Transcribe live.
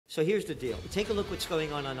So here's the deal. Take a look what's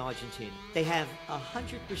going on in Argentina. They have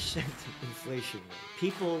 100% inflation rate.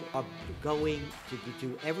 People are going to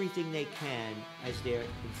do everything they can as their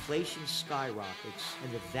inflation skyrockets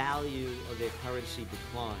and the value of their currency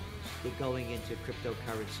declines. They're going into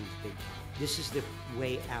cryptocurrencies big time. This is the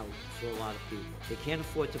way out for a lot of people. They can't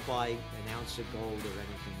afford to buy an ounce of gold or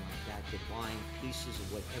anything like that. They're buying pieces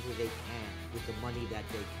of whatever they can with the money that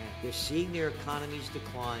they can. They're seeing their economies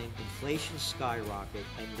decline, inflation skyrocket,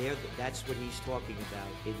 and that's what he's talking about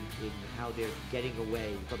in how they're getting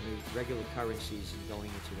away from the regular currencies and going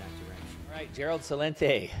into that direction. All right, Gerald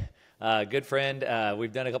Celente, good friend.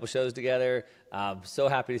 We've done a couple shows together. So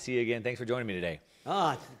happy to see you again. Thanks for joining me today.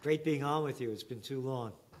 It's great being on with you. It's been too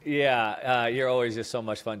long. Yeah, you're always just so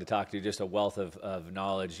much fun to talk to, just a wealth of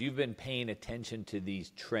knowledge. You've been paying attention to these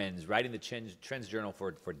trends, writing the Trends Journal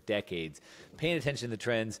for decades, paying attention to the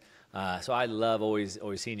trends. So I love always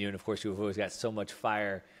seeing you, and of course you've always got so much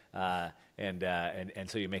fire, and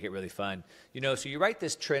so you make it really fun. You know, so you write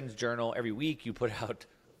this Trends Journal every week. You put out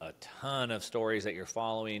a ton of stories that you're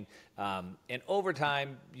following, and over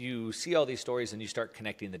time you see all these stories and you start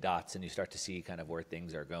connecting the dots and you start to see kind of where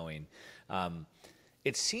things are going.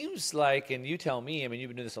 It seems like, and you tell me, I mean, you've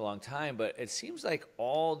been doing this a long time, but it seems like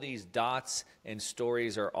all these dots and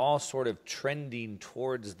stories are all sort of trending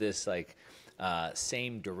towards this like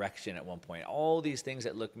same direction at one point. All these things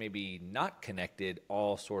that look maybe not connected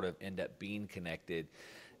all sort of end up being connected.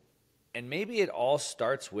 And maybe it all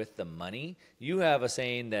starts with the money. You have a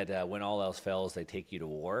saying that when all else fails, they take you to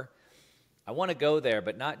war. I want to go there,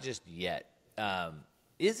 but not just yet.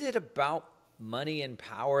 Is it about money and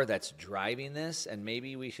power that's driving this, and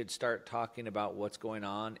maybe we should start talking about what's going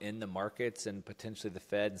on in the markets and potentially the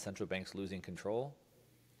Fed and central banks losing control?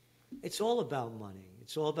 It's all about money.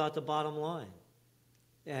 It's all about the bottom line.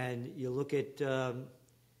 And you look at,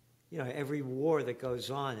 every war that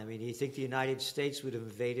goes on. I mean, do you think the United States would have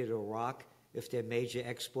invaded Iraq if their major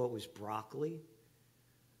export was broccoli?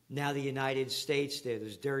 Now the United States,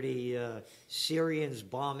 there's dirty Syrians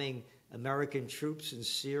bombing American troops in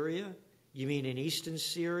Syria. You mean in eastern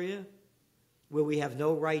Syria, where we have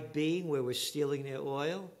no right being, where we're stealing their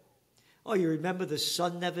oil? Oh, you remember the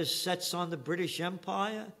sun never sets on the British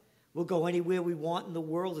Empire? We'll go anywhere we want in the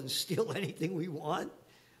world and steal anything we want.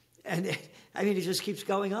 And, it just keeps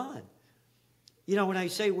going on. You know, when I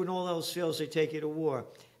say when all else fails, they take you to war,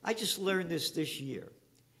 I just learned this year.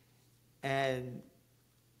 And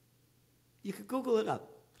you can Google it up.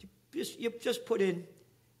 You just put in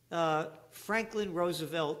Franklin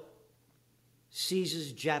Roosevelt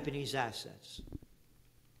seizes Japanese assets.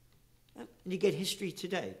 And you get history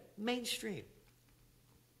today, mainstream.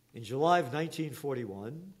 In July of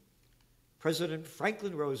 1941, President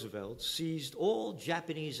Franklin Roosevelt seized all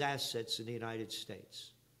Japanese assets in the United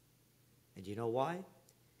States. And you know why?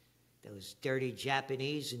 Those dirty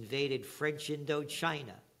Japanese invaded French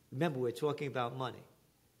Indochina. Remember, we're talking about money.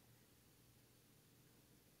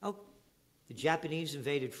 Oh, the Japanese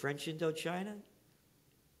invaded French Indochina?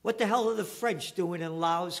 What the hell are the French doing in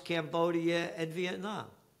Laos, Cambodia, and Vietnam?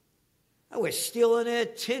 Oh, we're stealing their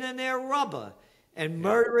tin and their rubber and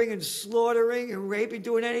murdering and slaughtering and raping,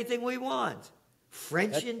 doing anything we want.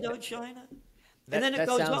 French Indochina? And then it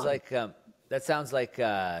goes on. That sounds like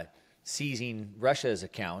seizing Russia's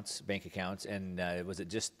bank accounts, and was it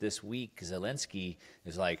just this week Zelensky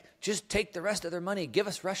is like, just take the rest of their money, give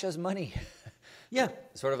us Russia's money. Yeah.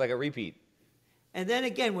 Sort of like a repeat. And then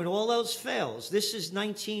again, when all else fails, this is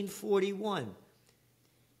 1941.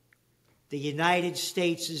 The United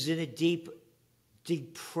States is in a deep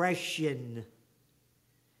depression.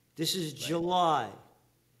 This is July.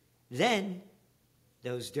 Then,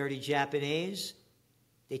 those dirty Japanese,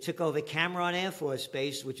 they took over Cameron Air Force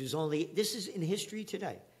Base, which is this is in history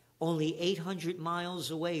today, only 800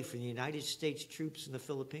 miles away from the United States troops in the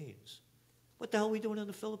Philippines. What the hell are we doing in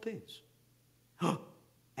the Philippines?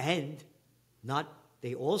 And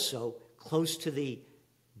they also close to the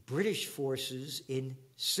British forces in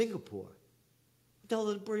Singapore. What the hell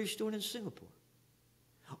are the British doing in Singapore?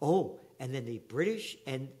 Oh, and then the British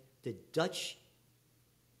and the Dutch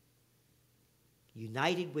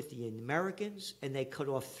united with the Americans, and they cut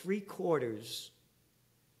off 3/4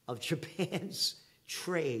 of Japan's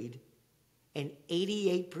trade and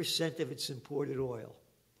 88% of its imported oil.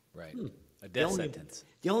 Right. A death sentence.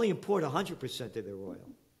 They only import 100% of their oil.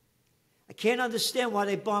 I can't understand why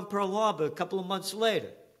they bombed Pearl Harbor a couple of months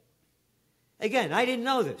later. Again, I didn't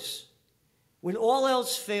know this. When all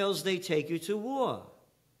else fails, they take you to war.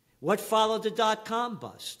 What followed the dot-com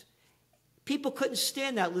bust? People couldn't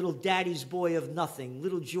stand that little daddy's boy of nothing,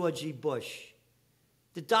 little Georgie Bush.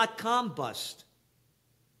 The dot-com bust.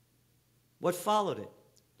 What followed it?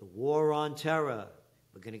 the war on terror.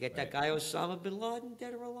 We're going to get that guy Osama bin Laden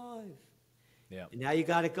dead or alive. Yeah. And now you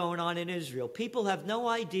got it going on in Israel. People have no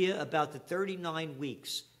idea about the 39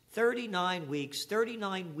 weeks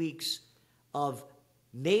of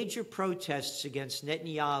major protests against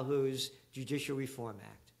Netanyahu's Judicial Reform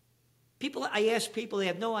Act. I ask people, they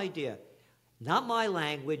have no idea. Not my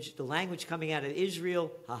language, the language coming out of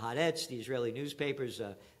Israel, Haaretz, the Israeli newspapers,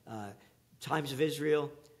 Times of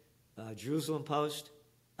Israel, Jerusalem Post,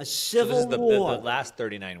 a civil war. The last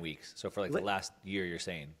 39 weeks. So for like the last year, you're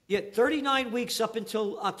saying? Yeah, 39 weeks up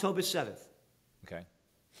until October 7th. Okay.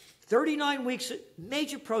 39 weeks,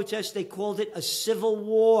 major protests, they called it a civil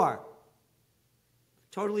war.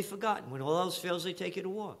 Totally forgotten. When all else fails, they take it to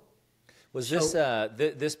war. Was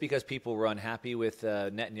this because people were unhappy with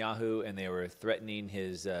Netanyahu and they were threatening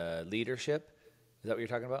his leadership? Is that what you're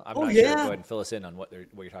talking about? I'm not sure. Go ahead and fill us in on what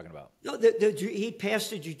you're talking about. No, he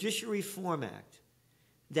passed a Judicial Reform Act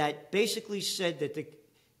that basically said that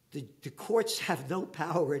the courts have no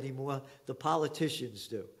power anymore. The politicians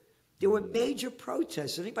do. There were major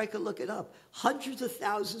protests. Anybody could look it up. Hundreds of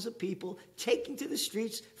thousands of people taking to the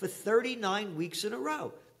streets for 39 weeks in a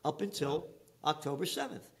row up until October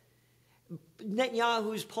 7th.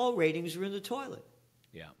 Netanyahu's poll ratings were in the toilet.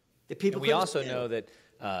 Yeah. We also know that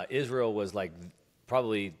Israel was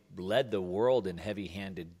probably led the world in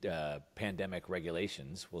heavy-handed pandemic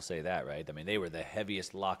regulations. We'll say that, right? I mean, they were the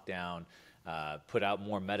heaviest lockdown, put out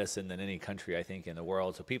more medicine than any country, I think, in the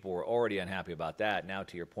world. So people were already unhappy about that. Now,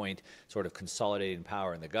 to your point, sort of consolidating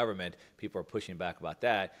power in the government, people are pushing back about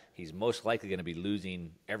that. He's most likely going to be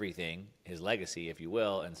losing everything, his legacy, if you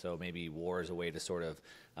will. And so maybe war is a way to sort of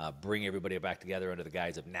bring everybody back together under the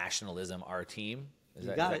guise of nationalism, our team. Is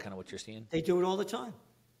that kind of what you're seeing? They do it all the time.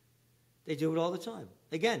 They do it all the time.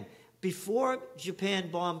 Again, before Japan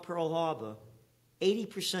bombed Pearl Harbor,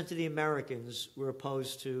 80% of the Americans were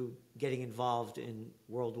opposed to getting involved in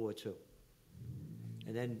World War II.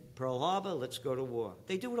 And then Pearl Harbor, let's go to war.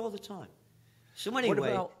 They do it all the time. So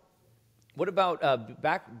anyway... What about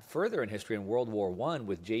back further in history in World War I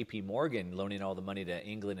with J.P. Morgan loaning all the money to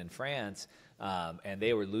England and France, and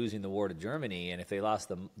they were losing the war to Germany, and if they lost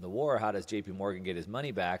the war, how does J.P. Morgan get his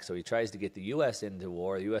money back? So he tries to get the U.S. into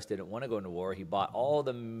war. The U.S. didn't want to go into war. He bought all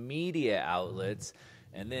the media outlets,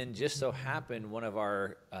 and then just so happened one of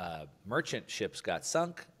our merchant ships got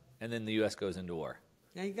sunk, and then the U.S. goes into war.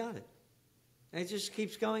 Yeah, you got it. And it just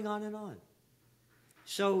keeps going on and on.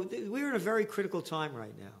 So we're in a very critical time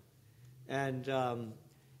right now. And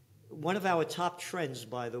one of our top trends,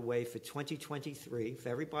 by the way, for 2023, if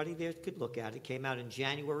everybody there could look at it, came out on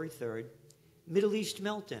January 3rd, Middle East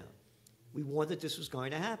meltdown. We warned that this was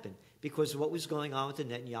going to happen because of what was going on with the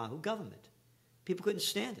Netanyahu government. People couldn't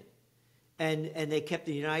stand it. And they kept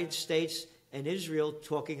the United States and Israel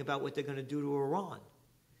talking about what they're going to do to Iran.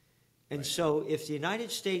 And so if the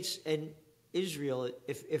United States and Israel,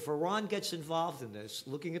 if Iran gets involved in this,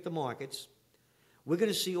 looking at the markets, we're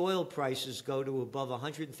going to see oil prices go to above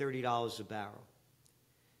 $130 a barrel.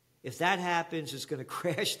 If that happens, it's going to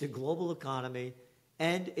crash the global economy,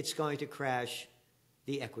 and it's going to crash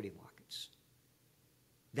the equity markets.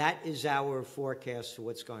 That is our forecast for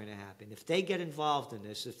what's going to happen. If they get involved in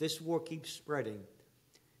this, if this war keeps spreading,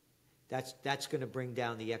 that's going to bring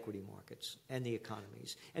down the equity markets and the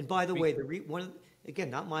economies. And by the way,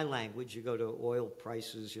 again, not my language. You go to oil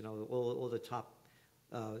prices, all the top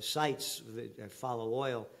sites that follow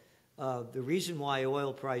oil. The reason why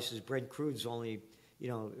oil prices, Brent crude's only,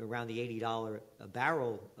 around the $80 a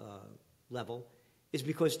barrel level, is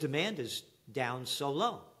because demand is down so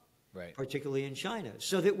low, right? Particularly in China.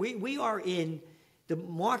 So that we are in the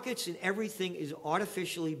markets and everything is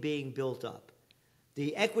artificially being built up.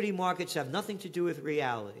 The equity markets have nothing to do with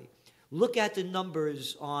reality. Look at the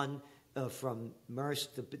numbers on from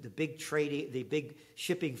Maersk, the big trading, the big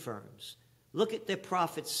shipping firms. Look at their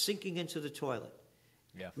profits sinking into the toilet.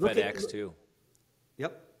 Yeah, FedEx too.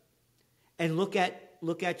 Yep. And look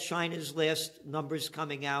at China's last numbers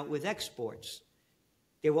coming out with exports.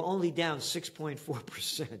 They were only down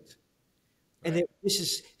 6.4%. And this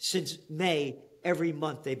is since May, every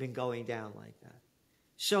month they've been going down like that.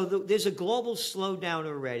 So there's a global slowdown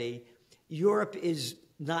already. Europe is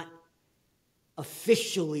not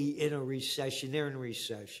officially in a recession. They're in a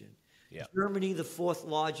recession. Yeah. Germany, the fourth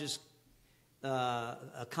largest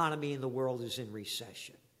economy in the world, is in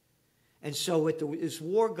recession. And so with this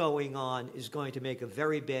war going on is going to make a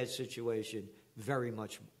very bad situation very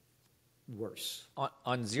much worse.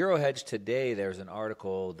 On Zero Hedge today, there's an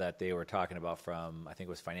article that they were talking about from, I think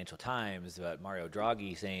it was Financial Times, about Mario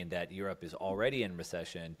Draghi saying that Europe is already in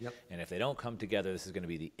recession, and if they don't come together, this is going to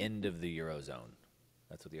be the end of the Eurozone.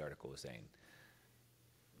 That's what the article was saying.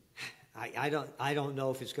 I don't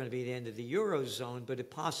know if it's going to be the end of the Eurozone, but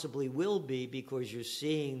it possibly will be, because you're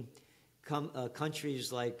seeing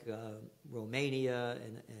countries like Romania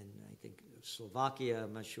and I think Slovakia.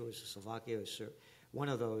 I'm not sure it's Slovakia or one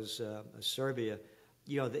of those, Serbia.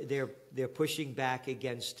 They're pushing back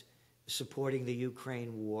against supporting the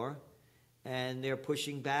Ukraine war, and they're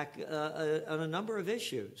pushing back on a number of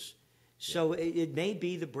issues. So it may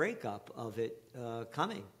be the breakup of it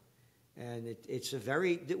coming. And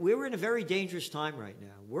we're in a very dangerous time right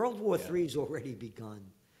now. World War III has already begun.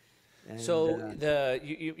 And,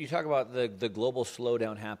 you talk about the global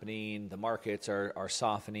slowdown happening, the markets are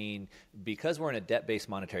softening. Because we're in a debt-based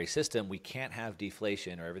monetary system, we can't have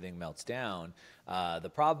deflation or everything melts down.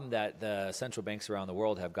 The problem that the central banks around the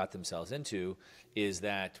world have got themselves into is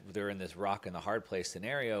that they're in this rock and the hard place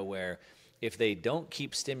scenario where if they don't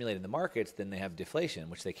keep stimulating the markets, then they have deflation,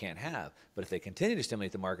 which they can't have. But if they continue to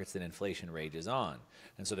stimulate the markets, then inflation rages on.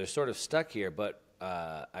 And so they're sort of stuck here. But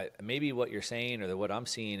maybe what you're saying, or what I'm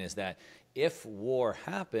seeing, is that if war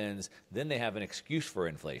happens, then they have an excuse for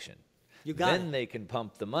inflation. Then they can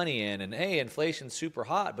pump the money in and, hey, inflation's super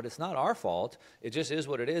hot, but it's not our fault. It just is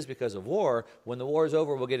what it is because of war. When the war is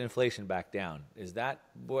over, we'll get inflation back down. Is that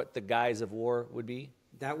what the guise of war would be?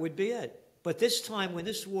 That would be it. But this time, when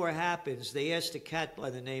this war happens, they asked a cat by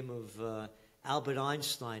the name of Albert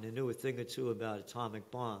Einstein, who knew a thing or two about atomic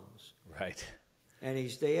bombs. Right. And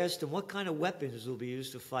they asked him, what kind of weapons will be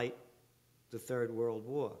used to fight the Third World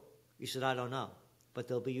War? He said, I don't know, but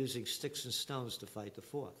they'll be using sticks and stones to fight the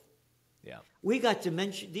Fourth. Yeah. We got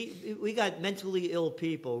mentally ill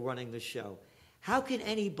people running the show. How can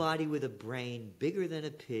anybody with a brain bigger than a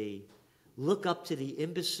pea look up to the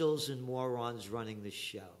imbeciles and morons running the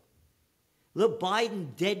show? Look,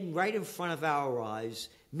 Biden dead right in front of our eyes.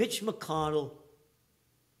 Mitch McConnell,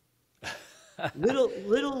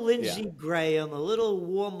 little Lindsey Graham, a little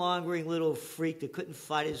warmongering little freak that couldn't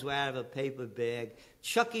fight his way out of a paper bag.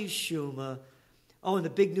 Chucky Schumer. Oh, and the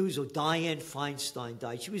big news: Dianne Feinstein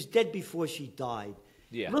died. She was dead before she died.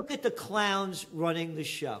 Yeah. Look at the clowns running the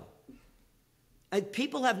show. And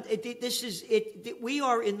people have. We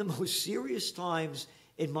are in the most serious times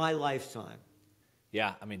in my lifetime.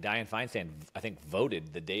 Yeah, I mean, Dianne Feinstein, I think,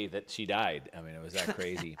 voted the day that she died. I mean, it was that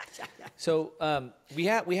crazy. So we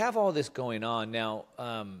have all this going on now.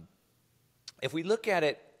 If we look at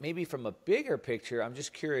it maybe from a bigger picture, I'm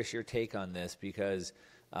just curious your take on this because,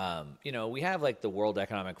 we have like the World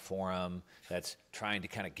Economic Forum that's trying to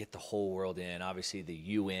kind of get the whole world in. Obviously, the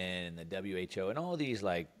UN and the WHO and all these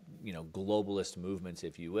globalist movements,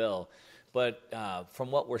 if you will. But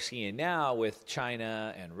from what we're seeing now with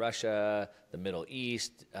China and Russia, the Middle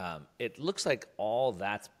East, it looks like all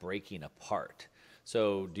that's breaking apart.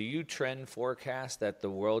 So do you trend forecast that the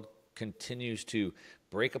world continues to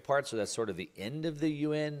break apart, so that's sort of the end of the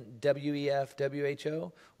UN, WEF,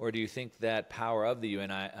 WHO? Or do you think that power of the UN,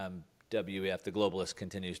 WEF, the globalists,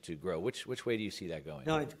 continues to grow? Which way do you see that going?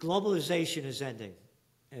 No, globalization is ending.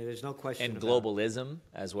 There's no question and about globalism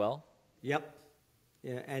as well? Yep.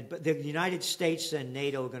 Yeah, but the United States and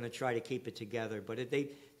NATO are going to try to keep it together. But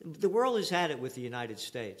the world has had it with the United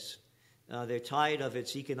States. They're tired of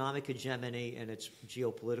its economic hegemony and its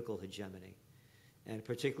geopolitical hegemony. And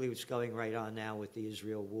particularly what's going right on now with the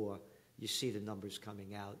Israel war. You see the numbers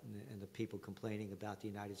coming out and the people complaining about the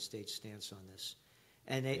United States' stance on this.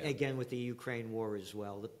 And again, with the Ukraine war as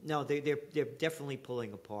well. No, they're definitely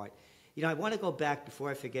pulling apart. I want to go back before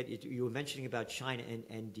I forget. You were mentioning about China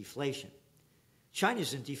and deflation.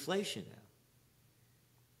 China's in deflation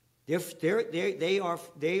now. They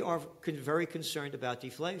are very concerned about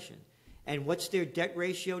deflation. And what's their debt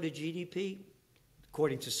ratio to GDP?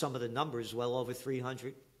 According to some of the numbers, well over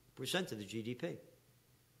 300% of the GDP.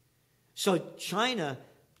 So China,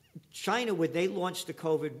 when they launched the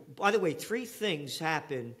COVID, by the way, 3 things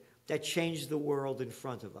happened that changed the world in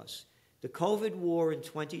front of us. The COVID war in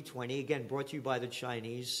 2020, again, brought to you by the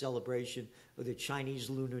Chinese, celebration of the Chinese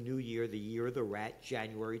Lunar New Year, the year of the rat,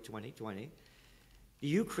 January 2020. The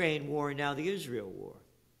Ukraine war and now the Israel war.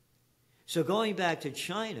 So going back to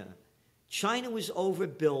China, China was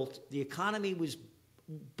overbuilt. The economy was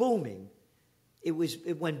booming.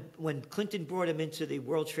 When Clinton brought him into the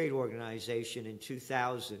World Trade Organization in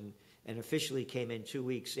 2000 and officially came in 2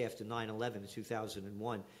 weeks after 9/11 in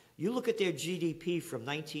 2001, you look at their GDP from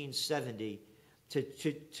 1970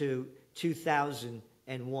 to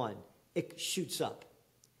 2001, it shoots up.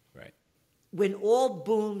 Right. When all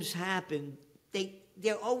booms happen,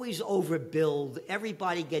 they're always overbuilt.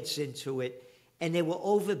 Everybody gets into it, and they were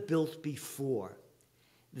overbuilt before.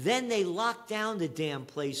 Then they locked down the damn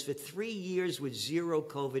place for 3 years with zero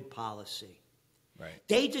COVID policy. Right.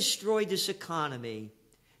 They destroyed this economy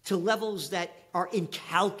to levels that are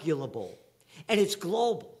incalculable, and it's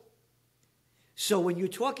global. So when you're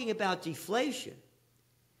talking about deflation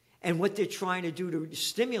and what they're trying to do to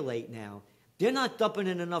stimulate now, they're not dumping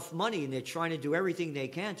in enough money, and they're trying to do everything they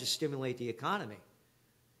can to stimulate the economy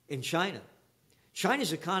in China.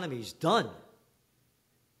 China's economy is done.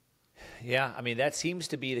 Yeah, I mean, that seems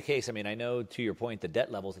to be the case. I mean, I know, to your point, the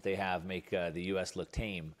debt levels that they have make the U.S. look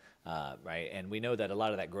tame, right? And we know that a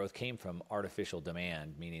lot of that growth came from artificial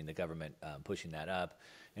demand, meaning the government pushing that up.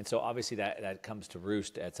 And so obviously that comes to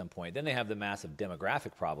roost at some point. Then they have the massive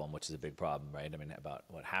demographic problem, which is a big problem, right? I mean, about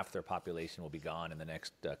half their population will be gone in the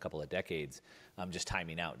next couple of decades, just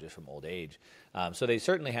timing out just from old age. So they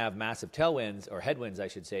certainly have massive tailwinds, or headwinds, I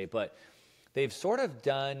should say, but they've sort of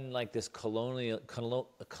done like this colonialism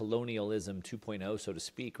 2.0, so to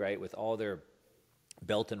speak, right, with all their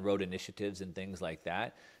Belt and Road initiatives and things like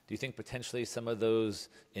that. Do you think potentially some of those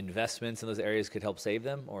investments in those areas could help save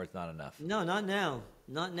them, or it's not enough? No, not now.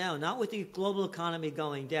 Not now. Not with the global economy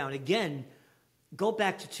going down. Again, go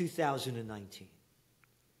back to 2019.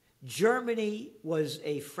 Germany was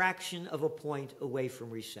a fraction of a point away from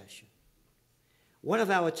recession. One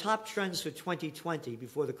of our top trends for 2020,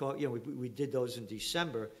 before the call, we did those in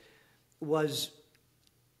December, was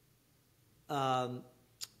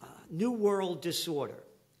New World Disorder.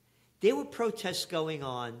 There were protests going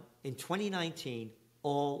on in 2019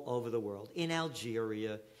 all over the world, in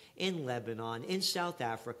Algeria, in Lebanon, in South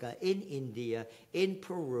Africa, in India, in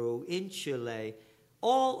Peru, in Chile,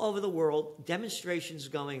 all over the world, demonstrations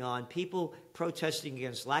going on, people protesting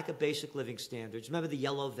against lack of basic living standards. Remember the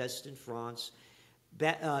yellow vest in France,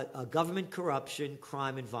 government corruption,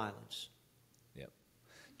 crime, and violence.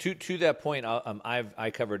 To that point,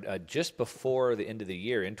 I covered just before the end of the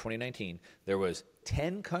year in 2019, there was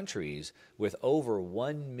 10 countries with over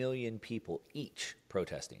 1 million people each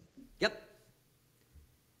protesting. Yep.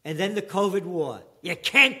 And then the COVID war. You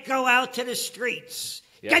can't go out to the streets.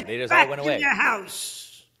 Yeah, Get they just back all went away. in your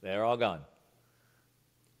house. They're all gone.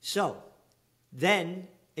 So then,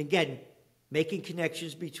 again, making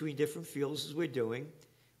connections between different fields as we're doing,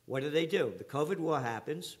 what do? The COVID war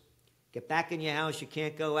happens. Get back in your house. You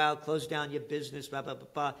can't go out. Close down your business. Blah, blah, blah,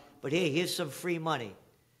 blah. But here's some free money.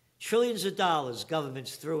 Trillions of dollars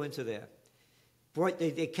governments threw into there.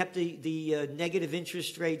 They kept the negative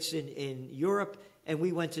interest rates in Europe, and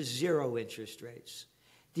we went to zero interest rates.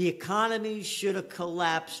 The economy should have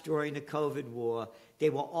collapsed during the COVID war. They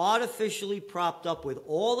were artificially propped up with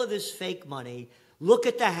all of this fake money. Look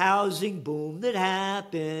at the housing boom that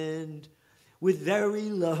happened with very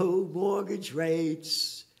low mortgage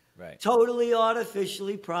rates. Right. Totally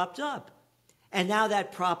artificially propped up. And now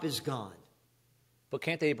that prop is gone. But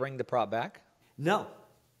can't they bring the prop back? No.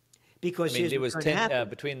 Because it was 10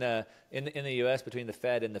 between the in the U.S. between the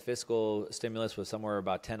Fed and the fiscal stimulus was somewhere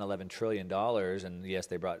about $10-11 trillion, and yes,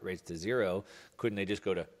 they brought rates to zero. Couldn't they just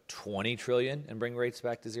go to 20 trillion and bring rates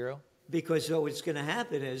back to zero? Because what's going to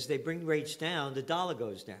happen is they bring rates down, the dollar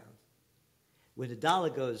goes down. When the dollar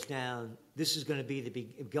goes down, this is going to be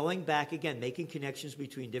going back again, making connections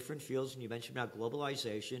between different fields. And you mentioned about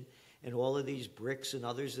globalization and all of these BRICS and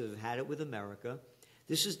others that have had it with America.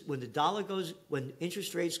 This is when when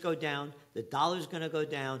interest rates go down, the dollar is going to go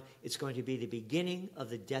down. It's going to be the beginning of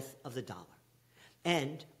the death of the dollar.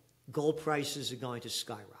 And gold prices are going to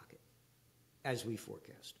skyrocket, as we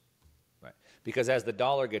forecast. Right. Because as the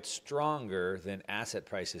dollar gets stronger, then asset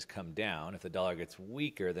prices come down. If the dollar gets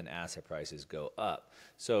weaker, then asset prices go up.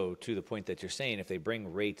 So to the point that you're saying, if they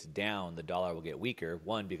bring rates down, the dollar will get weaker.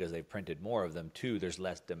 One, because they've printed more of them. Two, there's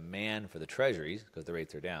less demand for the treasuries because the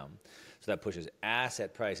rates are down. So that pushes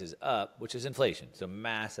asset prices up, which is inflation. So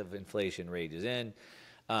massive inflation rages in.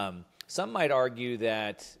 Some might argue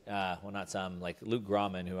that, well, not some, like Luke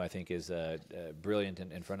Grauman, who I think is brilliant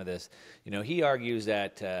in front of this, he argues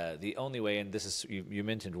that the only way, and this is, you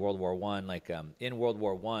mentioned World War I, like in World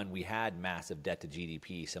War I, we had massive debt to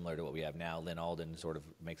GDP, similar to what we have now. Lynn Alden sort of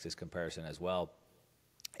makes this comparison as well.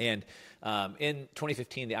 And in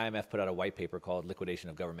 2015, the IMF put out a white paper called Liquidation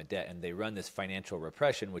of Government Debt, and they run this financial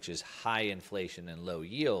repression, which is high inflation and low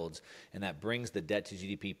yields, and that brings the debt to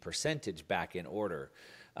GDP percentage back in order.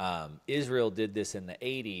 Israel did this in the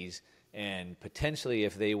 80s, and potentially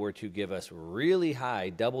if they were to give us really high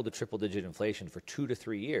double to triple digit inflation for 2 to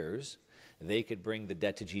 3 years, they could bring the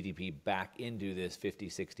debt to GDP back into this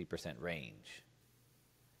 50-60% range.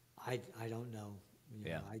 I don't know.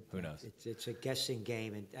 Who knows? It's a guessing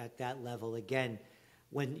game, and at that level, again,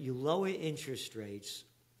 when you lower interest rates,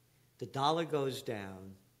 the dollar goes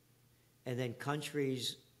down, and then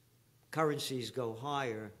currencies go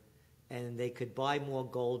higher, and they could buy more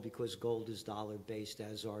gold because gold is dollar-based,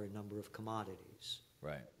 as are a number of commodities.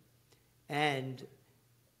 Right. And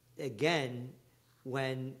again,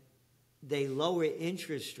 when they lower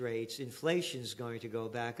interest rates, inflation's going to go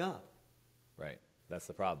back up. Right. That's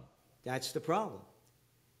the problem. That's the problem.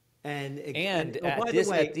 And at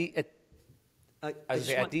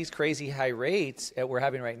these crazy high rates that we're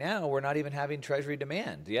having right now, we're not even having Treasury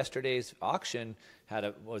demand. Yesterday's auction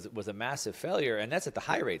was a massive failure, and that's at the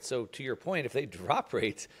high rates. So to your point, if they drop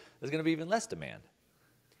rates, there's going to be even less demand.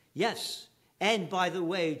 Yes. And by the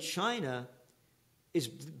way, China is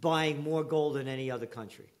buying more gold than any other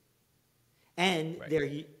country. And their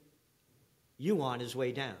yuan is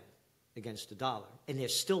way down against the dollar, and they're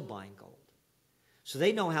still buying gold. So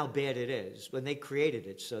they know how bad it is when they created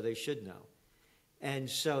it, so they should know. And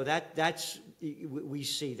so that's where we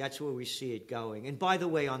see it going. And by the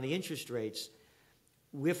way, on the interest rates,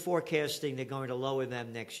 we're forecasting they're going to lower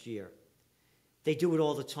them next year. They do it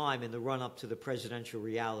all the time in the run-up to the presidential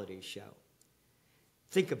reality show.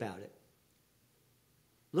 Think about it.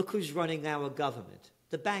 Look who's running our government,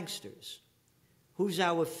 the banksters. Who's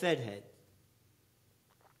our Fed head?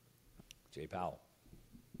 Jay Powell.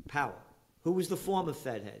 Who was the former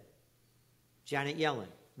Fed head? Janet Yellen.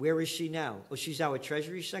 Where is she now? Oh, she's our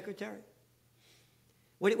Treasury Secretary?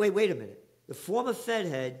 Wait a minute. The former Fed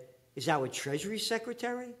head is our Treasury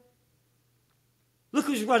Secretary? Look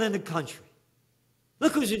who's running the country.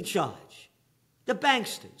 Look who's in charge. The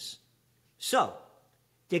banksters. So,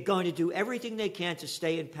 they're going to do everything they can to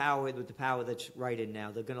stay in power with the power that's right in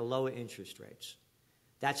now. They're going to lower interest rates.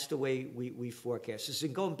 That's the way we forecast this.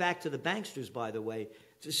 And going back to the banksters, by the way,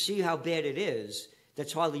 to see how bad it is,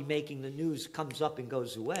 that's hardly making the news, comes up and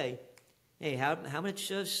goes away. Hey, how much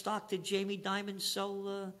stock did Jamie Dimon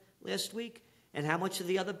sell last week? And how much of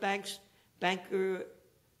the other banker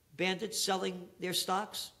bandits selling their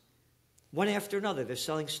stocks? One after another, they're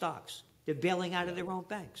selling stocks. They're bailing out of their own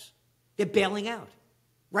banks. They're bailing out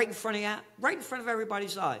right in front of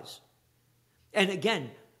everybody's eyes. And again,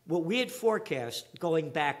 what we had forecast going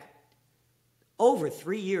back over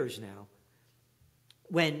 3 years now,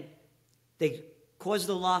 when they caused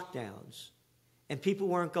the lockdowns and people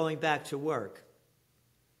weren't going back to work,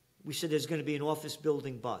 we said there's going to be an office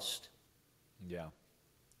building bust. Yeah.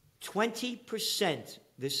 20%,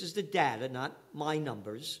 this is the data, not my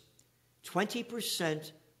numbers,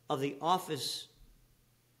 20% of the office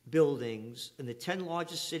buildings in the 10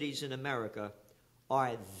 largest cities in America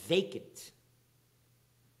are vacant.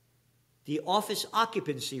 The office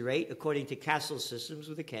occupancy rate, according to Castle Systems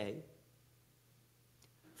with a K,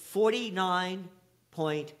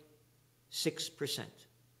 49.6%.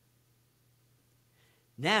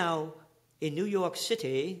 Now, in New York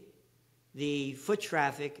City, the foot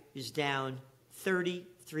traffic is down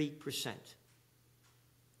 33%.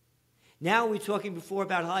 Now we're talking before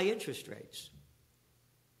about high interest rates.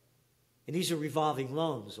 And these are revolving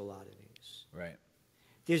loans, a lot of these. Right.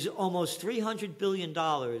 There's almost $300 billion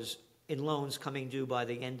in loans coming due by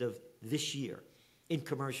the end of this year in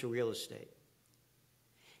commercial real estate.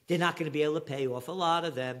 They're not going to be able to pay off a lot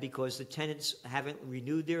of them because the tenants haven't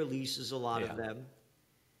renewed their leases, a lot of them.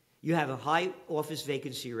 You have a high office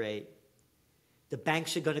vacancy rate. The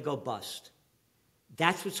banks are going to go bust.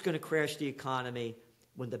 That's what's going to crash the economy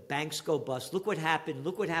when the banks go bust. Look what happened.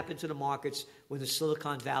 Look what happened to the markets when the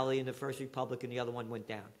Silicon Valley and the First Republic and the other one went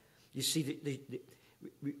down. You see,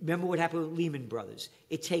 remember what happened with Lehman Brothers.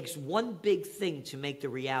 It takes one big thing to make the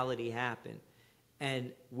reality happen.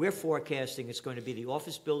 And we're forecasting it's going to be the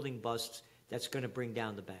office building busts that's going to bring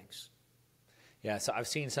down the banks. Yeah, so I've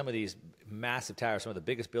seen some of these massive towers, some of the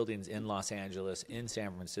biggest buildings in Los Angeles, in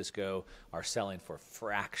San Francisco, are selling for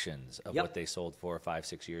fractions of what they sold for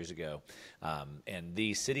 5-6 years ago. And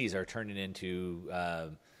these cities are turning into, I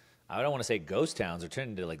don't want to say ghost towns, they're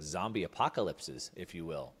turning into like zombie apocalypses, if you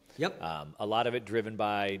will. Yep. A lot of it driven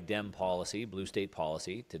by Dem policy, blue state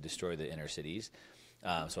policy, to destroy the inner cities.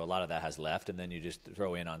 So a lot of that has left, and then you just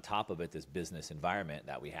throw in on top of it this business environment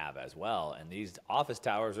that we have as well. And these office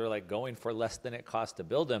towers are like going for less than it costs to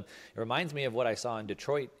build them. It reminds me of what I saw in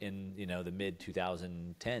Detroit in the mid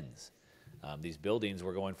 2010s. These buildings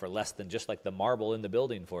were going for less than just like the marble in the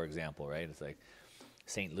building, for example, right? It's like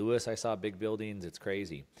St. Louis, I saw big buildings. It's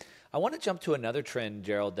crazy. I want to jump to another trend,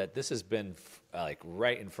 Gerald, that this has been like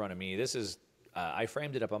right in front of me. This is I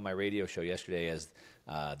framed it up on my radio show yesterday as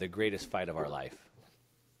the greatest fight of our life.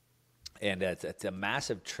 And it's a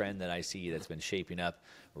massive trend that I see that's been shaping up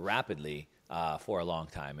rapidly for a long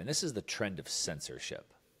time. And this is the trend of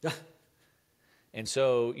censorship. And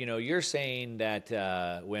so, you're saying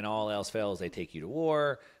that when all else fails, they take you to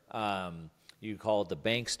war. You called the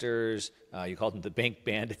banksters. You called them the bank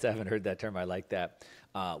bandits. I haven't heard that term. I like that.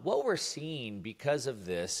 What we're seeing because of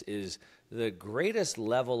this is the greatest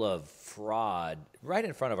level of fraud right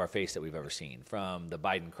in front of our face that we've ever seen, from the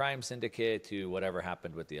Biden crime syndicate to whatever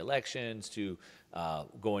happened with the elections to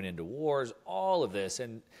going into wars, all of this.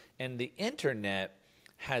 And the internet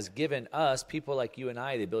has given us, people like you and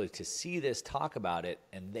I, the ability to see this, talk about it,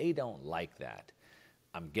 and they don't like that,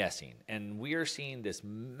 I'm guessing. And we are seeing this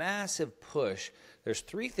massive push. There's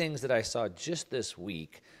three things that I saw just this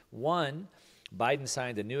week. One, Biden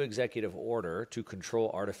signed a new executive order to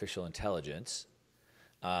control artificial intelligence.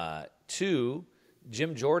 Two,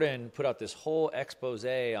 Jim Jordan put out this whole expose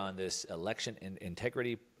on this election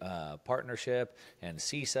integrity partnership and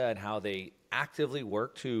CISA and how they actively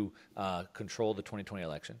work to control the 2020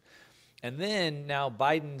 election. And then now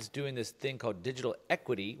Biden's doing this thing called digital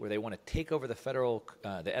equity, where they want to take over the federal,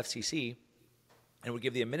 the FCC, and would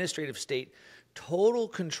give the administrative state total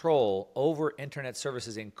control over internet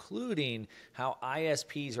services, including how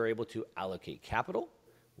ISPs are able to allocate capital,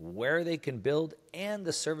 where they can build, and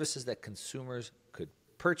the services that consumers could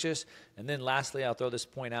purchase. And then lastly, I'll throw this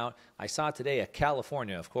point out. I saw today a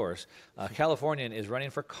California, of course, a Californian is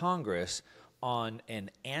running for Congress on an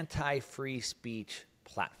anti-free speech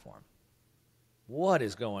platform. What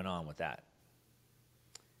is going on with that?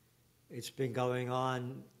 It's been going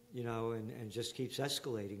on, you know, and just keeps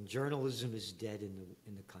escalating. Journalism is dead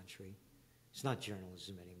in the country. It's not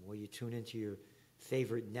journalism anymore. You tune into your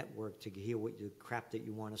favorite network to hear what the crap that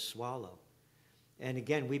you want to swallow. And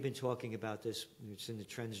again, we've been talking about this. It's in the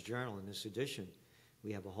Trends Journal in this edition.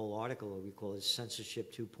 We have a whole article, we call it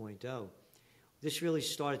Censorship 2.0. This really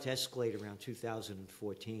started to escalate around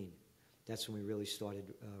 2014. That's when we really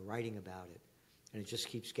started writing about it. And it just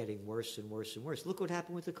keeps getting worse and worse and worse. Look what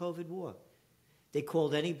happened with the COVID war. They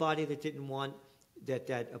called anybody that didn't want,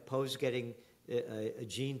 that opposed getting a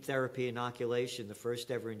gene therapy inoculation, the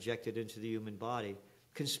first ever injected into the human body,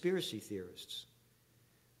 conspiracy theorists.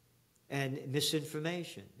 And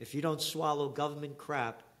misinformation. If you don't swallow government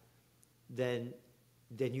crap, then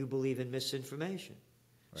you believe in misinformation.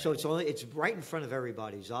 Right. So it's right in front of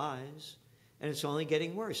everybody's eyes, and it's only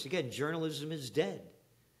getting worse. Again, journalism is dead.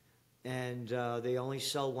 And they only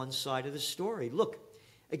sell one side of the story. Look,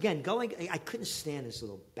 again, I couldn't stand this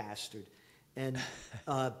little bastard. And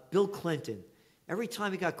Bill Clinton, every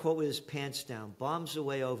time he got caught with his pants down, bombs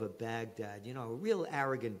away over Baghdad, you know, a real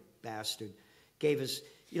arrogant bastard, gave us,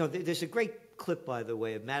 you know, there's a great clip, by the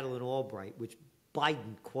way, of Madeleine Albright, which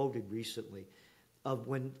Biden quoted recently, of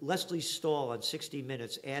when Leslie Stahl on 60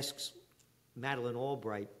 Minutes asks Madeleine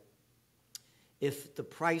Albright if the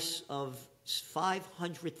price of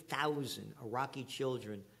 500,000 Iraqi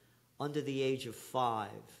children under the age of 5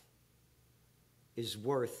 is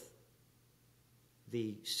worth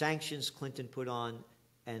the sanctions Clinton put on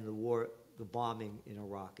and the bombing in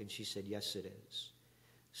Iraq. And she said, yes, it is.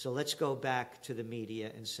 So let's go back to the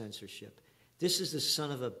media and censorship. This is the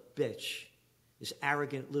son of a bitch, this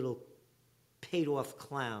arrogant little paid-off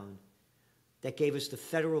clown that gave us the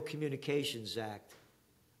Federal Communications Act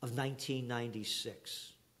of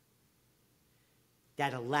 1996.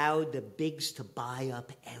 That allowed the bigs to buy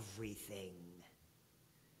up everything.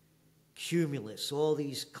 Cumulus, all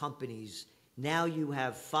these companies. Now you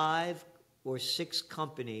have 5 or 6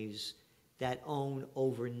 companies that own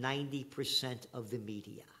over 90% of the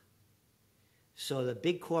media. So the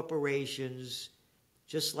big corporations,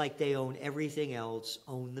 just like they own everything else,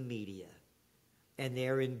 own the media. And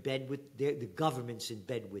they're in bed with, the government's in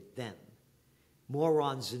bed with them.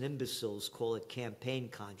 Morons and imbeciles call it campaign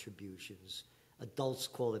contributions. Adults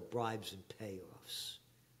call it bribes and payoffs.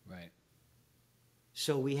 Right.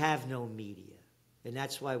 So we have no media. And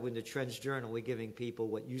that's why when the Trends Journal, we're giving people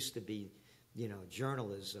what used to be, you know,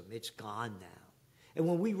 journalism. It's gone now. And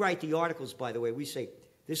when we write the articles, by the way, we say,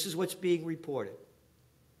 this is what's being reported,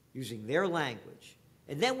 using their language.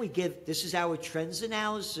 And then we give, this is our trends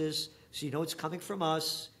analysis, so you know it's coming from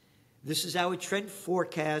us. This is our trend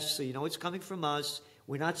forecast, so you know it's coming from us.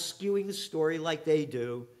 We're not skewing the story like they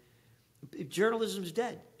do. Journalism's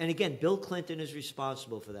dead. And again, Bill Clinton is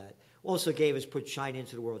responsible for that. Also gave us, put China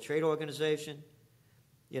into the World Trade Organization.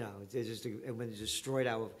 You know, and when they destroyed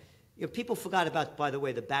our, you know, people forgot about, by the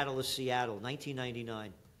way, the Battle of Seattle,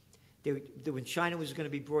 1999. When China was going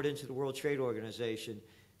to be brought into the World Trade Organization,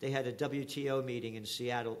 they had a WTO meeting in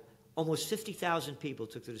Seattle. Almost 50,000 people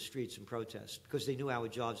took to the streets in protest because they knew our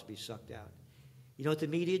jobs would be sucked out. You know what the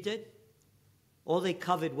media did? All they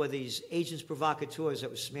covered were these agents provocateurs that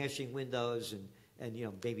were smashing windows and you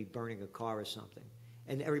know, maybe burning a car or something.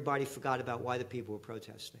 And everybody forgot about why the people were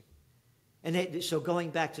protesting. And so going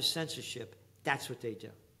back to censorship, that's what they do.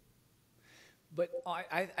 But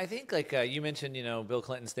I think, like you mentioned, Bill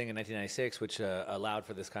Clinton's thing in 1996, which allowed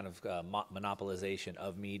for this kind of monopolization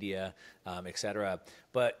of media, et cetera.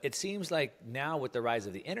 But it seems like now with the rise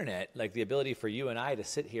of the internet, like the ability for you and I to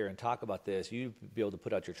sit here and talk about this, you be able to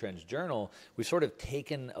put out your Trends Journal, we've sort of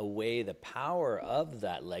taken away the power of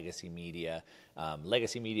that legacy media.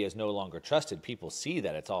 Legacy media is no longer trusted. People see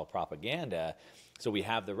that it's all propaganda. So we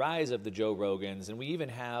have the rise of the Joe Rogans, and we even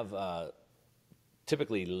have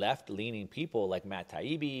typically left-leaning people like Matt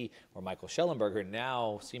Taibbi or Michael Schellenberger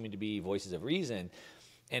now seeming to be voices of reason.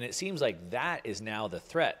 And it seems like that is now the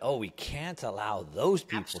threat. Oh, we can't allow those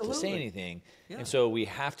people to say anything. Yeah. And so we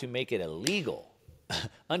have to make it illegal.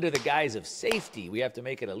 Under the guise of safety, we have to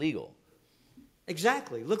make it illegal.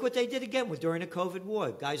 Exactly. Look what they did again during the COVID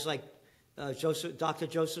war. Guys like Dr.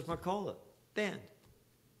 Joseph Mercola, banned.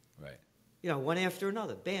 Right. One after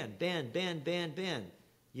another, banned.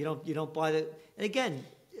 You don't buy the, and again,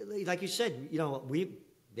 like you said,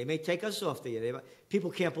 they may take us off the air. People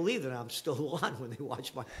can't believe that I'm still on when they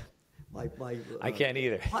watch my I can't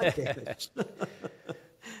either. podcast.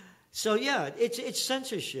 So yeah, it's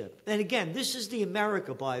censorship. And again, this is the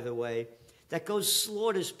America, by the way, that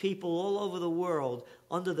slaughters people all over the world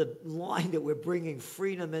under the line that we're bringing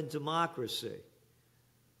freedom and democracy,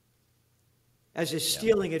 as they're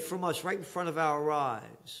stealing it from us right in front of our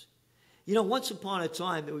eyes. Once upon a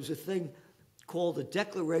time, there was a thing called the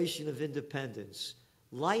Declaration of Independence: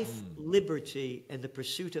 life, liberty, and the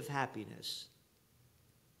pursuit of happiness.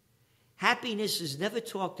 Happiness is never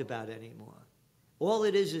talked about anymore. All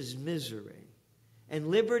it is misery. And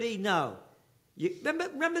liberty, no.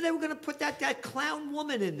 Remember they were going to put that clown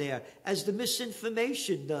woman in there as the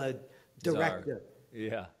misinformation director.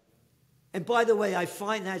 Yeah. And by the way, I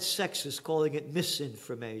find that sexist, calling it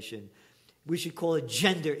misinformation. We should call it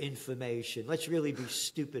gender information. Let's really be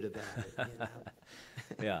stupid about it.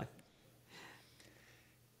 Yeah.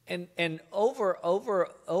 And over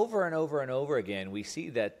and over again, we see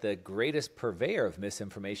that the greatest purveyor of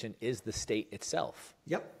misinformation is the state itself.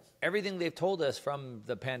 Yep. Everything they've told us from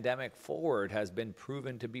the pandemic forward has been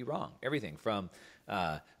proven to be wrong. Everything from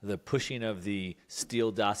the pushing of the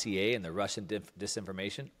Steele dossier and the Russian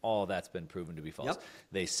disinformation, all that's been proven to be false. Yep.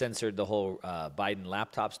 They censored the whole Biden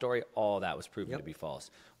laptop story. All that was proven to be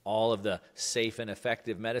false. All of the safe and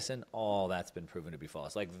effective medicine, all that's been proven to be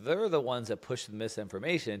false. Like, they're the ones that push the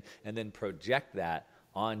misinformation and then project that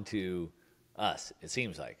onto us, it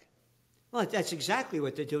seems like. Well, that's exactly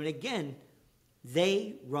what they're doing. Again,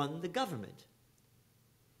 they run the government.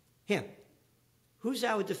 Here, who's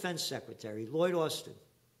our defense secretary? Lloyd Austin.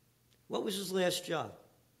 What was his last job?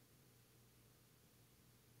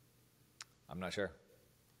 I'm not sure.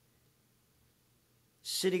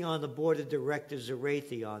 Sitting on the board of directors of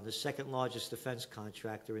Raytheon, the second largest defense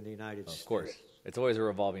contractor in the United States. Of course. It's always a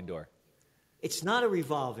revolving door. It's not a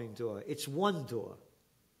revolving door. It's one door.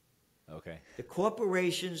 Okay. The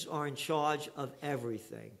corporations are in charge of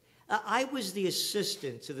everything. I was the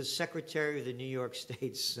assistant to the Secretary of the New York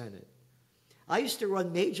State Senate. I used to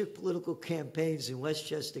run major political campaigns in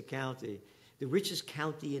Westchester County, the richest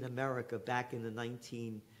county in America back in the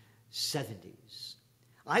 1970s.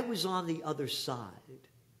 I was on the other side.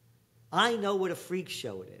 I know what a freak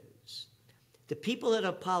show it is. The people that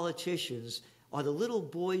are politicians are the little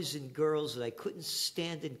boys and girls that I couldn't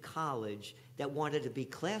stand in college that wanted to be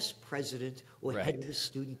class president or head of the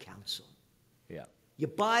student council. Yeah. You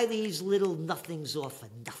buy these little nothings off for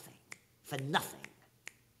nothing.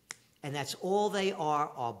 And that's all they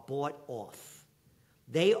are bought off.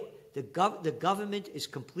 The government is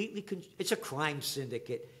completely, it's a crime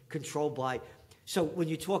syndicate controlled by. So when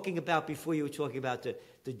you're talking about, before you were talking about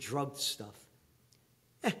the drug stuff,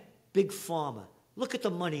 Big Pharma, look at the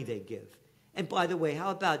money they give. And by the way, how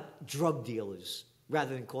about drug dealers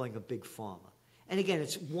rather than calling them Big Pharma? And again,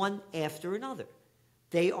 it's one after another.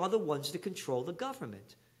 They are the ones that control the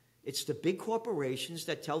government. It's the big corporations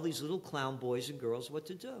that tell these little clown boys and girls what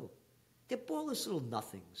to do. They're ballless little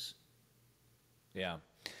nothings. Yeah.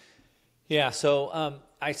 Yeah, so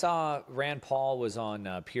I saw Rand Paul was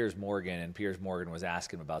on Piers Morgan, and Piers Morgan was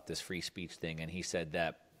asking about this free speech thing, and he said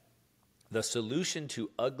that the solution to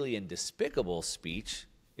ugly and despicable speech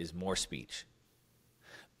is more speech.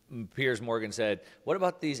 Piers Morgan said, what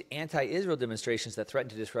about these anti-Israel demonstrations that threaten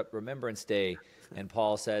to disrupt Remembrance Day? And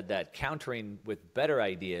Paul said that countering with better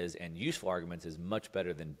ideas and useful arguments is much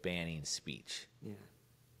better than banning speech. Yeah.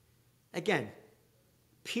 Again,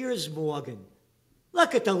 Piers Morgan,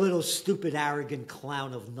 look at the little stupid, arrogant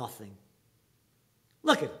clown of nothing.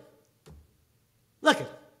 Look at him. Look at him.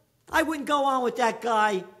 I wouldn't go on with that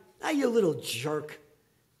guy. Now, you little jerk.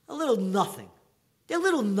 A little nothing. They're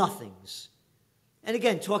little nothings. And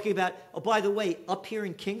again, talking about, oh, by the way, up here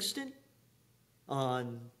in Kingston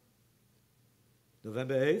on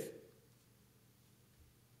November 8th,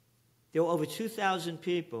 there were over 2,000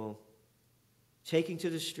 people taking to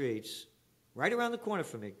the streets right around the corner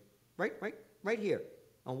from me, right here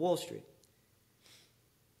on Wall Street,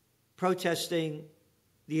 protesting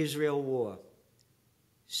the Israel war.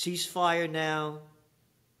 Ceasefire now,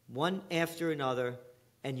 one after another.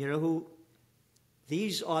 And you know who?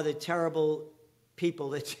 These are the terrible people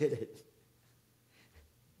that did it.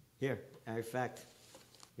 Here, in fact,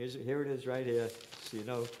 here it is right here. So you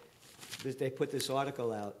know, they put this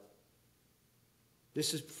article out.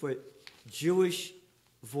 This is for Jewish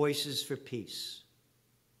Voices for Peace.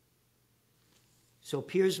 So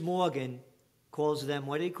Piers Morgan calls them,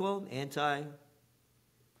 what do you call them?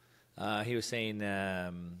 He was saying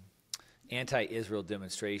anti-Israel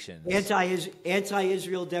demonstrations.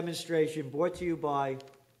 Anti-Israel demonstration brought to you by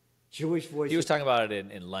Jewish Voices. He was talking about it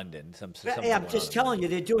in London. Yeah, I'm just telling you,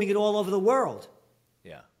 they're doing it all over the world.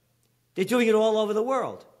 Yeah. They're doing it all over the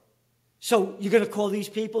world. So you're going to call these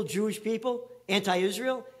people, Jewish people,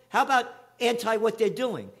 anti-Israel? How about anti what they're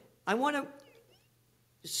doing? I want to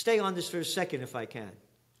stay on this for a second if I can.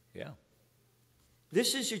 Yeah.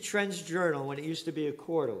 This is your Trends Journal when it used to be a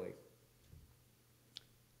quarterly.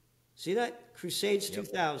 See that? Crusades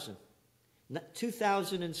 2000.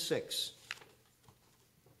 2006.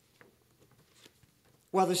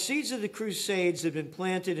 While the seeds of the Crusades had been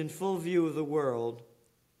planted in full view of the world,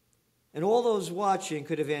 and all those watching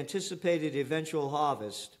could have anticipated the eventual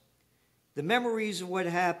harvest, the memories of what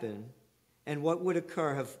happened and what would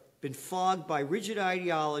occur have been fogged by rigid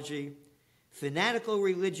ideology, fanatical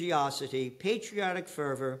religiosity, patriotic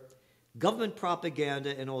fervor, government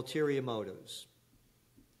propaganda, and ulterior motives.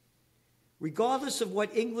 Regardless of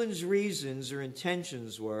what England's reasons or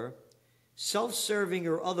intentions were, self-serving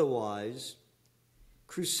or otherwise,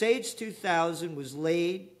 Crusades 2000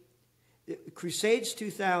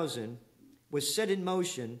 was set in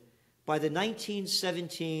motion by the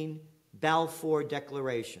 1917 Balfour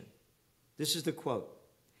Declaration. This is the quote.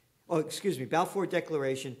 Balfour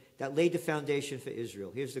Declaration that laid the foundation for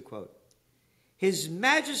Israel. Here's the quote. His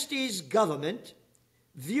Majesty's government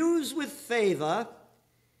views with favor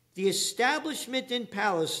the establishment in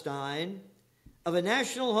Palestine of a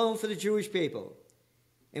national home for the Jewish people,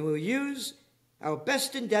 and will use our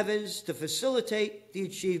best endeavors to facilitate the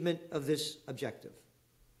achievement of this objective.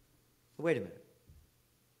 Wait a minute.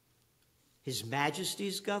 His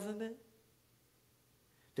Majesty's government?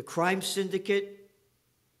 The crime syndicate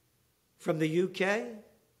from the UK?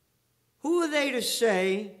 Who are they to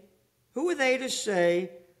say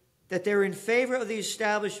that they're in favor of the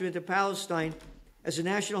establishment of Palestine as a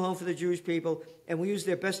national home for the Jewish people and will use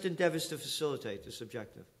their best endeavors to facilitate this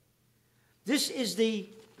objective? This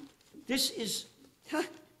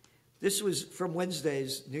was from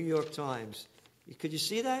Wednesday's New York Times. Could you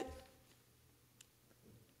see that?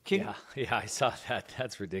 Yeah, I saw that.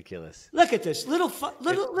 That's ridiculous. Look at this little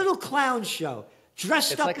clown show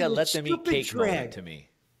dressed up in a stupid drag. It's like a let them eat cake moment to me.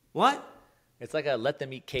 What? It's like a let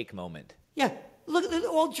them eat cake moment. Yeah, look, they're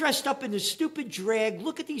all dressed up in this stupid drag.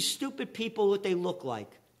 Look at these stupid people, what they look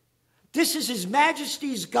like. This is His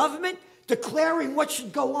Majesty's government declaring what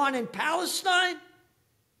should go on in Palestine?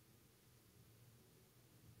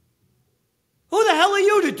 Who the hell are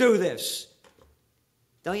you to do this?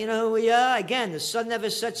 Don't you know who we are? Again, the sun never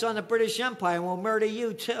sets on the British Empire and will murder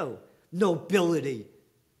you too. Nobility.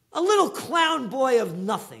 A little clown boy of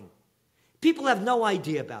nothing. People have no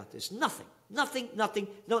idea about this. Nothing.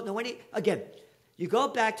 Again, you go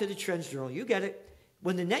back to the Trends Journal, you get it.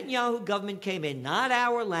 When the Netanyahu government came in, not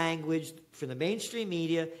our language, from the mainstream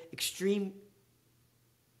media, extreme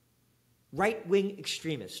right-wing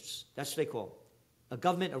extremists. That's what they call them. A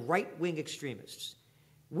government of right-wing extremists.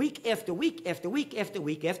 Week after week after week after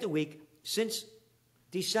week after week, since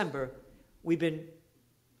December, we've been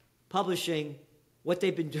publishing what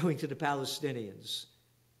they've been doing to the Palestinians.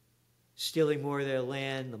 Stealing more of their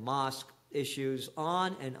land, the mosque issues,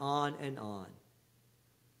 on and on and on.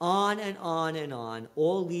 On and on and on,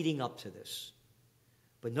 all leading up to this.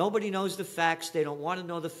 But nobody knows the facts. They don't want to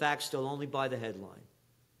know the facts. They'll only buy the headline.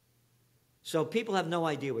 So people have no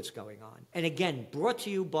idea what's going on. And again, brought to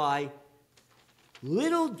you by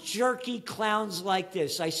little jerky clowns like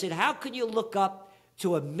this. I said, how can you look up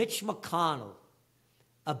to a Mitch McConnell,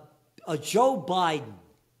 a Joe Biden,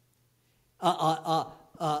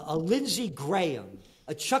 a Lindsey Graham,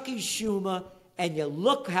 a Chucky Schumer, and you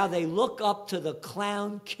look how they look up to the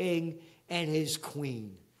clown king and his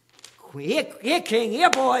queen. Here, king, here,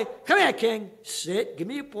 boy. Come here, king. Sit, give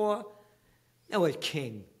me your paw. No, it's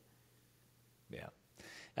king. Yeah.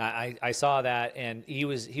 I saw that, and he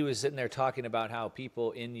was sitting there talking about how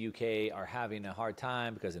people in the UK are having a hard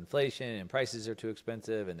time because inflation and prices are too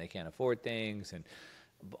expensive and they can't afford things, and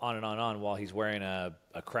on and on, while he's wearing a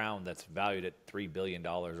crown that's valued at $3 billion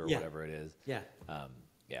or whatever it is. Yeah.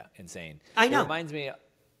 Yeah, insane. I know. It reminds me,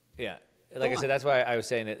 like I said, that's why I was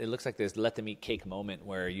saying it looks like this let them eat cake moment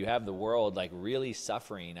where you have the world like really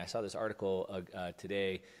suffering. I saw this article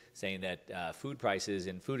today saying that food prices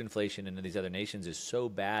and food inflation in these other nations is so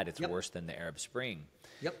bad it's worse than the Arab Spring.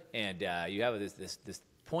 Yep. And you have this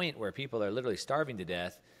point where people are literally starving to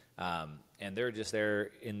death, and they're just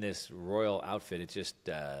there in this royal outfit. It just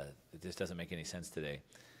doesn't make any sense today.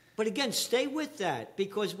 But again, stay with that,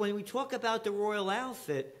 because when we talk about the royal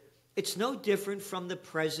outfit, it's no different from the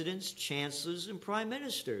presidents, chancellors, and prime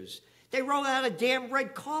ministers. They roll out a damn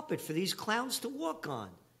red carpet for these clowns to walk on.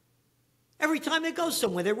 Every time they go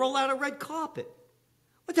somewhere, they roll out a red carpet.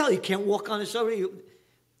 What the hell? You can't walk on this over. I mean,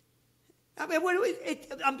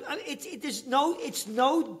 it's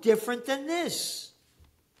no different than this.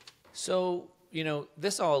 So,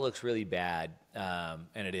 this all looks really bad, and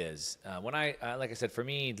it is. When like I said, for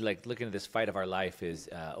me, like looking at this fight of our life is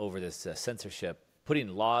over this censorship, putting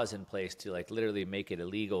laws in place to like literally make it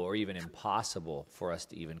illegal or even impossible for us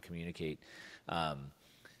to even communicate.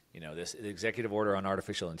 This executive order on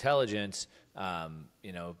artificial intelligence,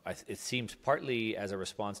 it seems partly as a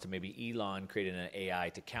response to maybe Elon creating an AI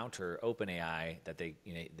to counter OpenAI that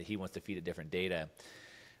he wants to feed it different data.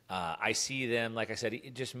 I see them, like I said,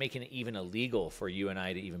 just making it even illegal for you and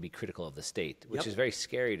I to even be critical of the state, which is very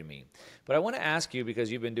scary to me. But I want to ask you,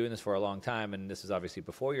 because you've been doing this for a long time, and this is obviously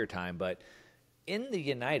before your time, but in the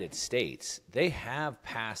United States, they have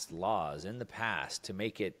passed laws in the past to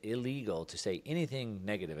make it illegal to say anything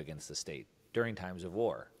negative against the state during times of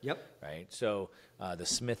war. Yep. Right? So the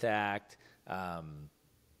Smith Act, I'm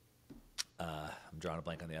drawing a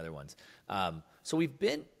blank on the other ones. So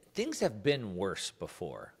things have been worse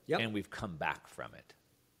before, and we've come back from it.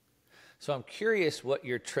 So I'm curious what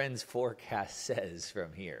your trends forecast says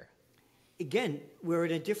from here. Again, we're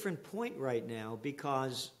at a different point right now,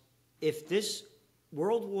 because if this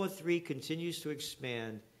World War III continues to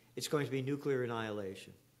expand, it's going to be nuclear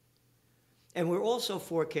annihilation. And we're also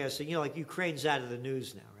forecasting, like Ukraine's out of the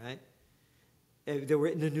news now, right? They were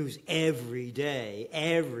in the news every day,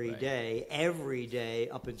 every day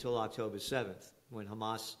up until October 7th, when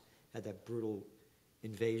Hamas had that brutal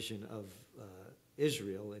invasion of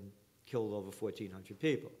Israel and killed over 1,400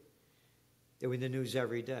 people. They were in the news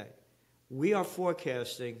every day. We are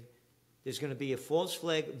forecasting there's going to be a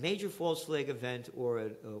major false flag event or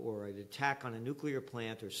an attack on a nuclear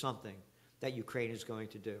plant or something that Ukraine is going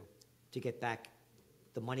to do to get back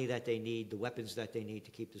the money that they need, the weapons that they need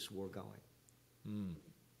to keep this war going.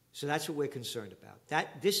 So that's what we're concerned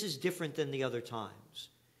about. This is different than the other times.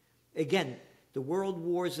 Again, the world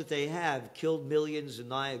wars that they have killed millions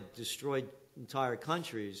and destroyed entire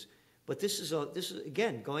countries. But this is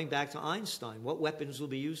again going back to Einstein. What weapons will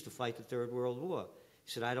be used to fight the Third World War?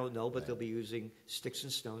 He said, I don't know, but they'll be using sticks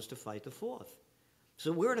and stones to fight the Fourth.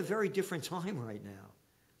 So we're in a very different time right now.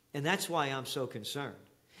 And that's why I'm so concerned.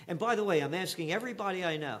 And by the way, I'm asking everybody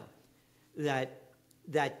I know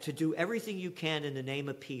that to do everything you can in the name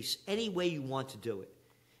of peace, any way you want to do it.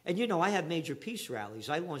 And I have major peace rallies.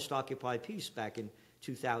 I launched Occupy Peace back in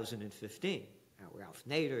 2015. Ralph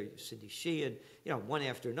Nader, Cindy Sheehan, one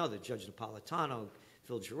after another, Judge Napolitano,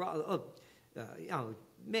 Phil Giraldo,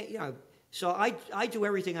 So I do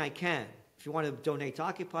everything I can. If you want to donate to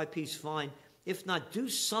Occupy Peace, fine. If not, do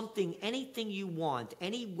something, anything you want,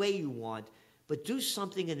 any way you want, but do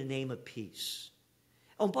something in the name of peace.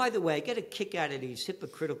 Oh, by the way, I get a kick out of these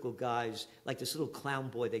hypocritical guys, like this little clown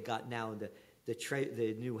boy they got now,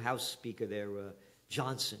 the new House Speaker there,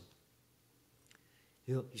 Johnson.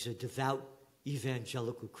 He's a devout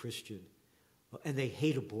evangelical Christian, and they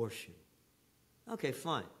hate abortion. Okay,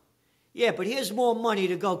 fine. Yeah, but here's more money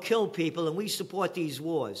to go kill people, and we support these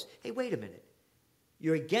wars. Hey, wait a minute.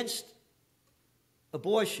 You're against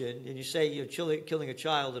abortion, and you say you're killing a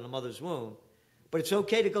child in a mother's womb, but it's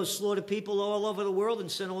okay to go slaughter people all over the world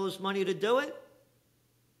and send all this money to do it?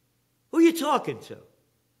 Who are you talking to?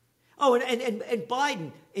 Oh, and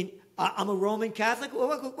Biden, I'm a Roman Catholic.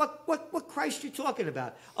 What Christ are you talking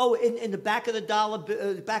about? Oh, in the back of the dollar,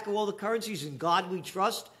 back of all the currencies, in God we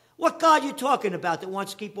trust. What God you talking about that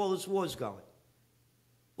wants to keep all these wars going?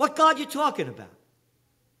 What God you talking about?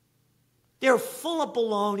 They're full of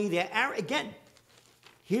baloney. Again,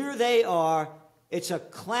 here they are. It's a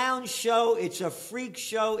clown show. It's a freak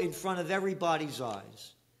show in front of everybody's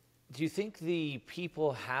eyes. Do you think the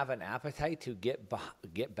people have an appetite to get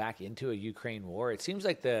back into a Ukraine war? It seems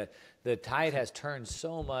like the tide has turned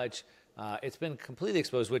so much. It's been completely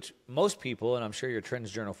exposed, which most people, and I'm sure your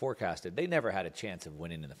Trends Journal forecasted, they never had a chance of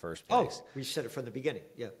winning in the first place. Oh, we said it from the beginning.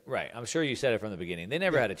 Yeah. Right. I'm sure you said it from the beginning. They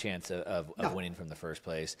never had a chance of winning from the first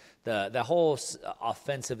place. The whole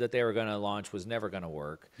offensive that they were going to launch was never going to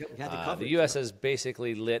work. The U.S. has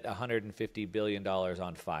basically lit $150 billion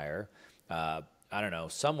on fire. I don't know,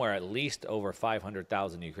 somewhere at least over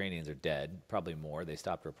 500,000 Ukrainians are dead, probably more. They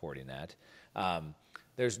stopped reporting that.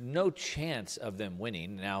 There's no chance of them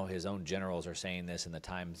winning. Now his own generals are saying this in the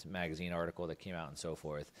Times Magazine article that came out and so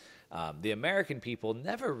forth. The American people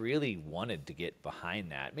never really wanted to get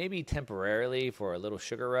behind that. Maybe temporarily for a little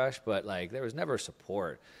sugar rush, but like there was never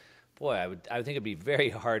support. Boy, I would think it'd be very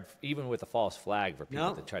hard, even with a false flag, for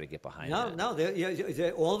people to try to get behind that. No.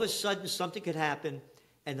 All of a sudden something could happen,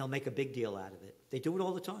 and they'll make a big deal out of it. They do it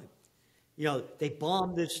all the time. You know, they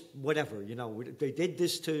bombed this, whatever, you know, they did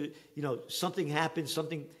this to, you know, something happened,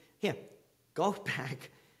 something. Here, go back,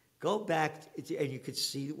 and you could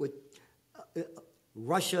see what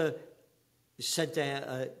Russia sent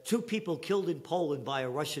 2 people killed in Poland by a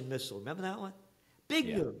Russian missile. Remember that one? Big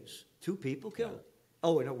news. 2 people killed. Yeah.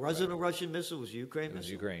 Oh, and it wasn't a Russian missile, it was a Ukraine missile. It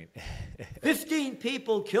was Ukraine. 15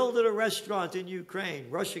 people killed at a restaurant in Ukraine.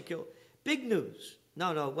 Russia killed. Big news.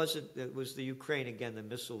 No, it wasn't. It was the Ukraine again. The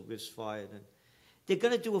missile was fired. And they're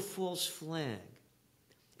going to do a false flag.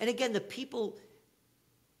 And again, the people,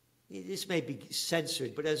 this may be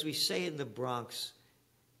censored, but as we say in the Bronx,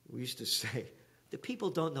 we used to say, the people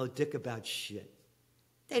don't know dick about shit.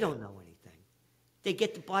 They don't know anything. They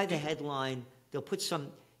get to buy the headline. They'll put some,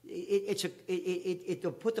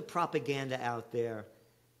 they'll put the propaganda out there.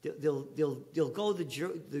 They'll go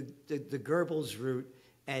the Goebbels route.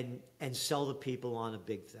 And sell the people on a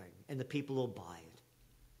big thing, and the people will buy it.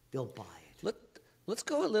 They'll buy it. Let's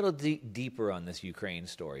go a little deeper on this Ukraine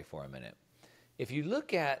story for a minute. If you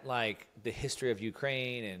look at like the history of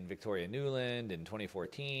Ukraine and Victoria Nuland in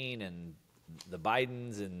 2014, and the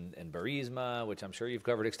Bidens and Burisma, which I'm sure you've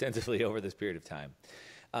covered extensively over this period of time,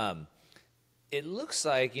 it looks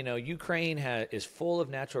like, you know, Ukraine is full of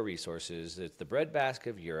natural resources. It's the breadbasket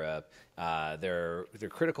of Europe. They're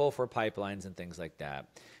critical for pipelines and things like that.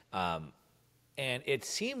 And it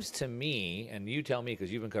seems to me, and you tell me because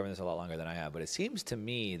you've been covering this a lot longer than I have, but it seems to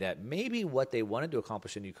me that maybe what they wanted to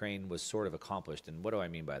accomplish in Ukraine was sort of accomplished. And what do I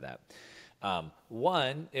mean by that?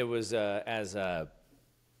 One, it was as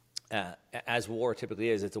war typically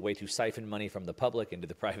is, it's a way to siphon money from the public into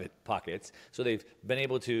the private pockets. So they've been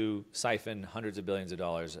able to siphon hundreds of billions of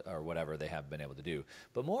dollars or whatever they have been able to do.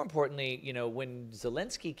 But more importantly, you know, when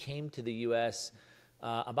Zelensky came to the U.S.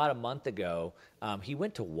 About a month ago, he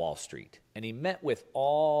went to Wall Street and he met with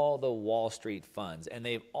all the Wall Street funds, and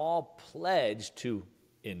they've all pledged to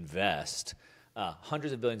invest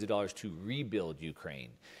hundreds of billions of dollars to rebuild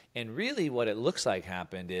Ukraine. And really what it looks like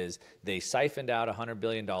happened is they siphoned out $100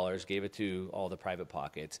 billion, gave it to all the private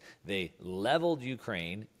pockets. They leveled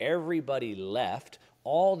Ukraine. Everybody left.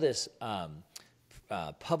 All this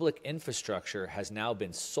public infrastructure has now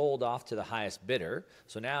been sold off to the highest bidder.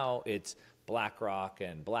 So now it's BlackRock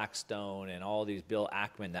and Blackstone and all these Bill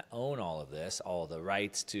Ackman that own all of this, all the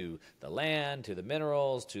rights to the land, to the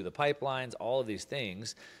minerals, to the pipelines, all of these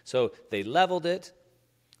things. So they leveled it.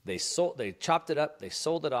 They chopped it up, they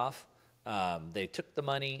sold it off, they took the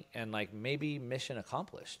money, and like maybe mission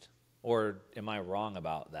accomplished. Or am I wrong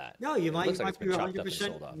about that? No, you might be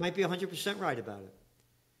 100%. Might be 100% right about it.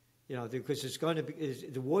 You know, because it's going to be,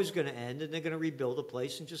 the war's going to end, and they're going to rebuild a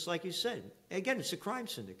place. And just like you said, again, it's a crime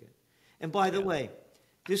syndicate. And by the way,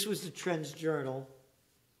 this was the Trends Journal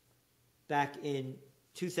back in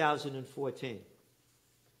 2014.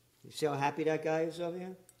 You see how happy that guy is over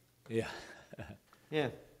here? Yeah. Yeah.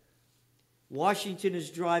 Washington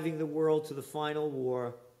is driving the world to the final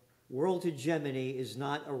war. World hegemony is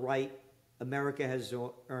not a right America has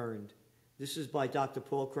earned. This is by Dr.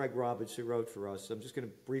 Paul Craig Roberts, who wrote for us. I'm just going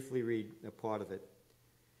to briefly read a part of it.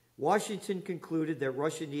 Washington concluded that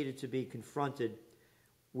Russia needed to be confronted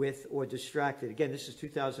with or distracted, again, this is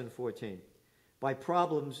 2014, by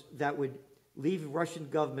problems that would leave Russian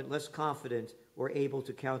government less confident or able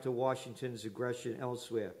to counter Washington's aggression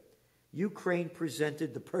elsewhere. Ukraine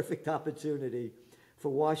presented the perfect opportunity for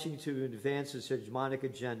Washington to advance its hegemonic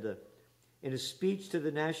agenda. In a speech to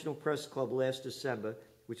the National Press Club last December,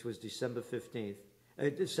 which was December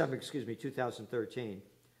 2013,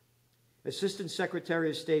 Assistant Secretary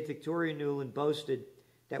of State Victoria Nuland boasted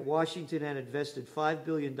that Washington had invested $5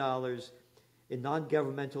 billion in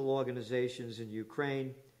non-governmental organizations in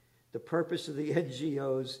Ukraine. The purpose of the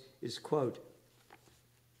NGOs is, quote,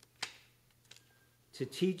 to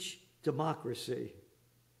teach democracy.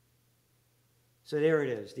 So there it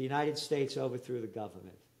is. The United States overthrew the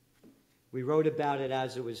government. We wrote about it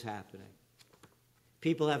as it was happening.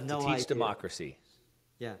 People have no idea. To teach democracy.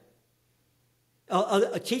 Yeah.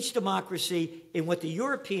 Teach democracy in what the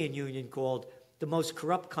European Union called the most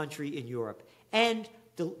corrupt country in Europe. And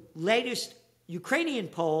the latest Ukrainian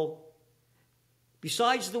poll,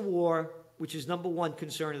 besides the war, which is number one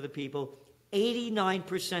concern of the people,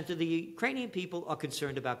 89% of the Ukrainian people are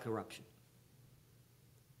concerned about corruption.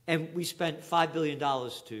 And we spent $5 billion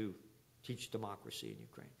to teach democracy in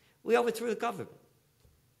Ukraine. We overthrew the government.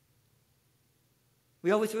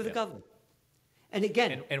 We overthrew the government. And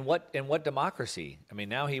again... And what democracy? I mean,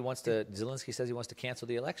 now Zelensky says he wants to cancel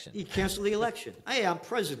the election. He canceled the election. Hey, I'm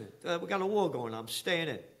president. We got a war going on. I'm staying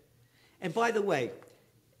in. And by the way,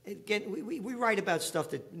 again, we write about stuff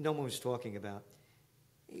that no one was talking about.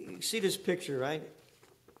 You see this picture, right?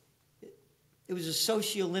 It was the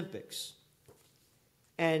Sochi Olympics.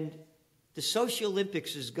 And the Sochi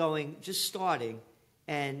Olympics is just starting,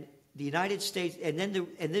 and the United States, and then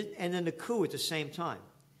the coup at the same time.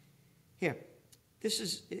 Here, this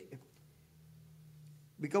is.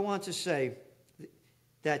 We go on to say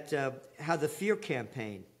that how the fear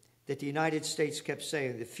campaign that the United States kept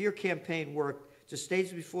saying, the fear campaign worked just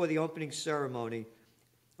days before the opening ceremony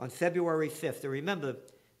on February 5th. And remember,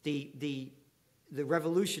 the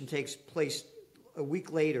revolution takes place a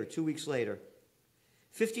week later, 2 weeks later.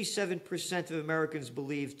 57% of Americans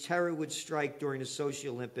believed terror would strike during the Sochi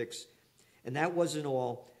Olympics, and that wasn't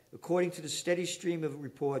all. According to the steady stream of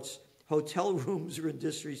reports, hotel rooms were in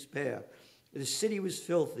disrepair. The city was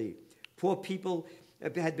filthy. Poor people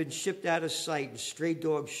had been shipped out of sight and stray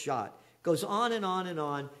dogs shot. Goes on and on and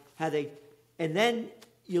on. And then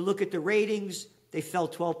you look at the ratings, they fell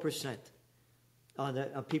 12%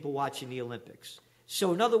 on people watching the Olympics.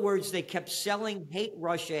 So in other words, they kept selling hate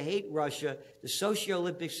Russia. The Sochi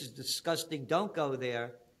Olympics is disgusting. Don't go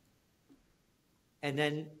there. And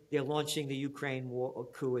then they're launching the Ukraine war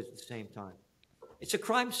coup at the same time. It's a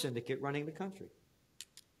crime syndicate running the country.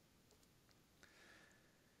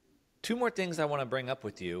 Two more things I want to bring up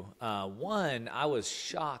with you. One, I was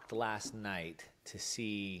shocked last night to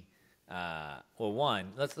see. I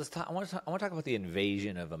want to talk about the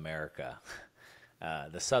invasion of America.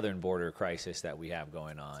 The southern border crisis that we have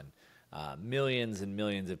going on. Millions and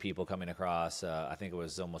millions of people coming across. I think it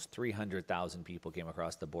was almost 300,000 people came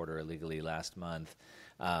across the border illegally last month.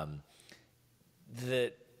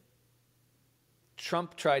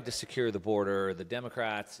 Trump tried to secure the border. The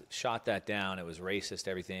Democrats shot that down. It was racist,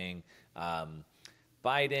 everything. The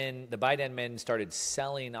Biden men started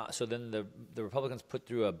selling. So then the Republicans put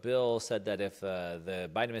through a bill, said that if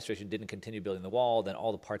the Biden administration didn't continue building the wall, then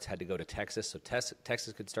all the parts had to go to Texas, so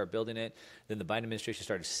Texas could start building it. Then the Biden administration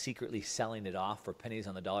started secretly selling it off for pennies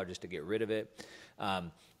on the dollar just to get rid of it.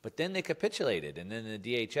 But then they capitulated, and then the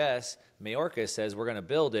DHS, Mayorkas, says we're going to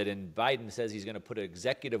build it, and Biden says he's going to put an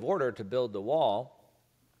executive order to build the wall.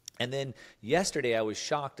 And then yesterday I was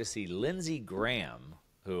shocked to see Lindsey Graham,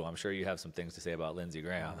 who I'm sure you have some things to say about Lindsey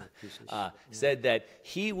Graham, said that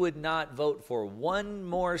he would not vote for one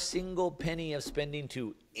more single penny of spending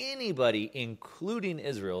to anybody, including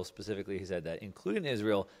Israel. Specifically, he said that, including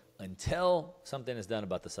Israel, until something is done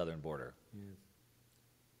about the southern border. Yeah.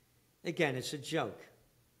 Again, it's a joke.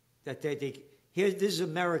 That this is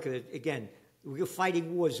America. Again, we're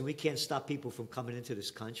fighting wars and we can't stop people from coming into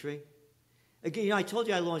this country. Again, I told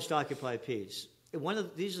you I launched Occupy Peace.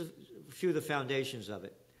 These are a few of the foundations of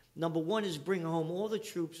it. Number one is bring home all the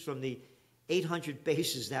troops from the 800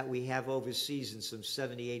 bases that we have overseas in some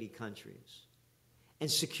 70, 80 countries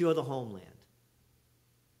and secure the homeland.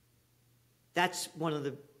 That's one of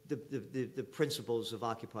the principles of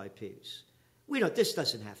Occupy Peace. This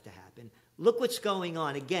doesn't have to happen. Look what's going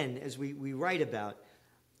on. Again, as we write about,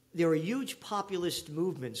 there are huge populist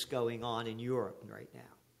movements going on in Europe right now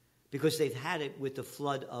because they've had it with the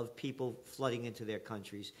flood of people flooding into their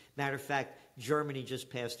countries. Matter of fact, Germany just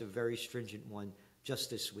passed a very stringent one just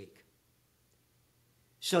this week.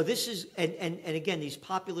 So this is, and again, these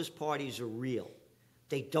populist parties are real.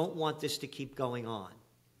 They don't want this to keep going on.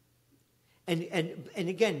 And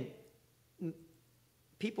again,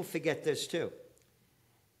 people forget this too.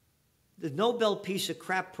 The Nobel Peace of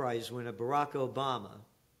Crap Prize winner, Barack Obama,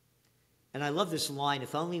 and I love this line,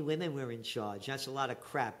 if only women were in charge. That's a lot of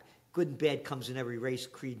crap. Good and bad comes in every race,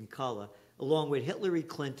 creed, and color. Along with Hillary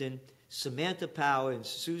Clinton, Samantha Power, and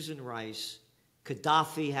Susan Rice,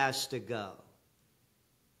 Gaddafi has to go.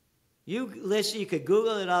 You could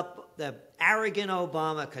Google it up, the arrogant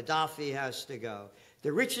Obama, Gaddafi has to go.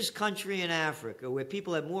 The richest country in Africa, where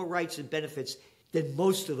people have more rights and benefits than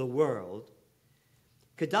most of the world,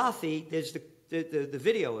 Gaddafi, there's the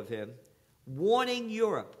video of him warning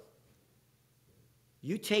Europe,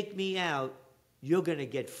 you take me out, you're going to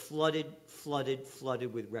get flooded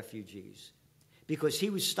with refugees. Because he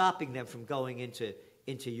was stopping them from going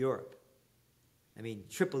into Europe. I mean,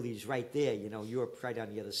 Tripoli's right there, you know, Europe's right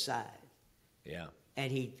on the other side. Yeah.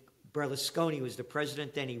 And Berlusconi was the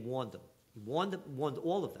president, then he warned them. He warned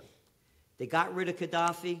all of them. They got rid of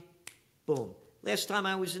Gaddafi, boom. Last time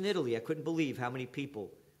I was in Italy, I couldn't believe how many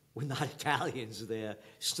people were not Italians there,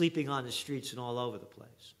 sleeping on the streets and all over the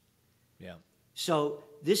place. Yeah. So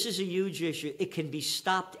this is a huge issue. It can be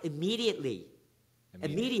stopped immediately.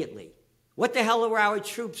 Immediately. What the hell are our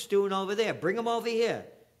troops doing over there? Bring them over here.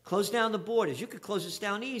 Close down the borders. You could close this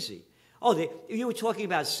down easy. Oh, you were talking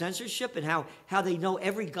about censorship and how they know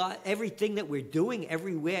everything that we're doing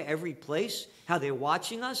everywhere, every place, how they're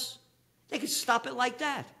watching us. They could stop it like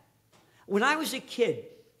that. When I was a kid,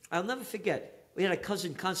 I'll never forget, we had a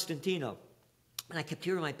cousin, Constantino, and I kept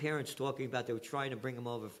hearing my parents talking about they were trying to bring him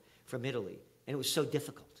over from Italy, and it was so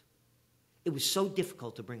difficult. It was so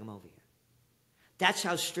difficult to bring him over here. That's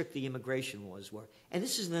how strict the immigration laws were. And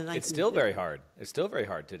this is in the 1950s. It's still very hard. It's still very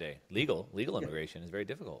hard today. Legal immigration is very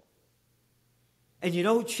difficult. And you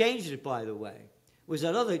know who changed it, by the way? Was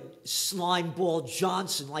that other slimeball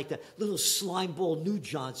Johnson, like the little slimeball new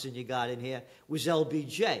Johnson you got in here, was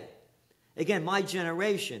LBJ. Again, my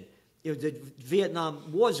generation, you know, the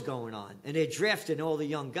Vietnam War's going on, and they're drafting all the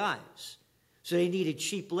young guys. So they needed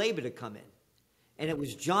cheap labor to come in. And it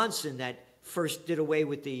was Johnson that first did away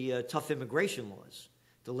with the tough immigration laws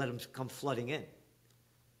to let them come flooding in.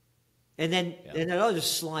 And then and that other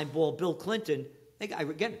slimeball, Bill Clinton, I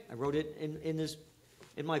wrote it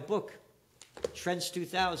in my book, Trends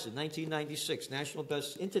 2000, 1996,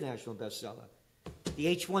 international bestseller. The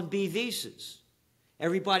H-1B visas.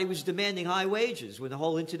 Everybody was demanding high wages when the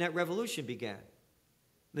whole internet revolution began.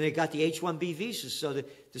 Then they got the H-1B visas so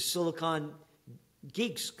that the Silicon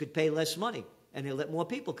geeks could pay less money, and they let more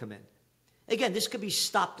people come in. Again, this could be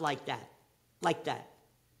stopped like that.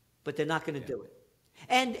 But they're not going to do it.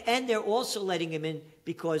 And they're also letting him in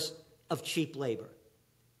because of cheap labor.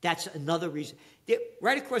 That's another reason.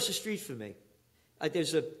 Right across the street from me,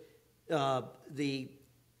 there's the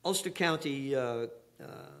Ulster County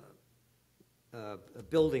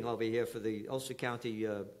building over here for the Ulster County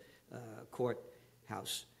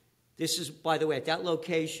courthouse. This is, by the way, at that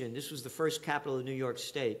location, this was the first capital of New York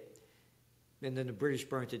State, and then the British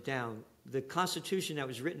burnt it down. The Constitution that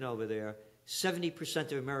was written over there,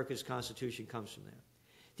 70% of America's Constitution comes from there.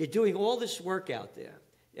 They're doing all this work out there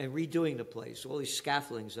and redoing the place, all these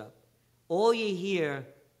scaffoldings up. All you hear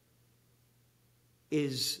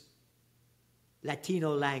is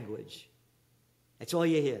Latino language. That's all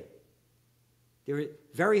you hear. They're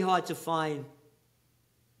very hard to find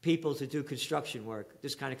people to do construction work,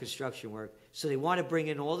 this kind of construction work. So they want to bring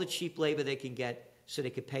in all the cheap labor they can get so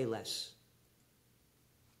they could pay less.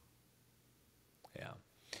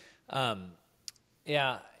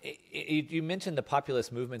 You mentioned the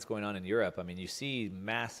populist movements going on in Europe. I mean, you see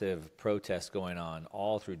massive protests going on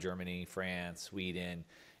all through Germany, France, Sweden,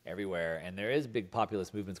 everywhere. And there is big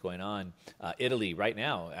populist movements going on. Italy right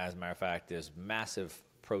now, as a matter of fact, there's massive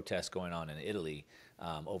protests going on in Italy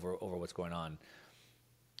over what's going on.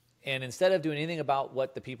 And instead of doing anything about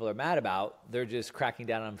what the people are mad about, they're just cracking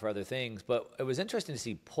down on them for other things. But it was interesting to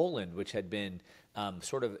see Poland, which had been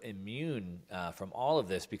sort of immune from all of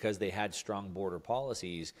this because they had strong border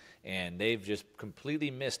policies, and they've just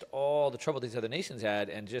completely missed all the trouble these other nations had.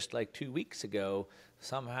 And just like 2 weeks ago,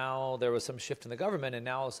 somehow there was some shift in the government, and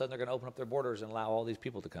now all of a sudden they're going to open up their borders and allow all these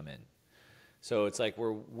people to come in. So it's like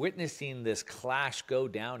we're witnessing this clash go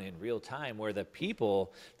down in real time where the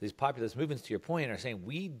people, these populist movements, to your point, are saying,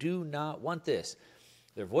 we do not want this.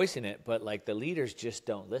 They're voicing it, but like the leaders just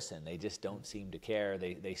don't listen. They just don't seem to care.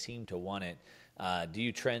 They seem to want it. Do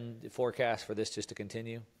you trend forecast for this just to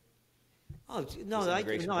continue? Oh, no,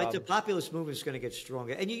 the populist movement is going to get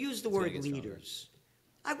stronger. And you use the word leaders.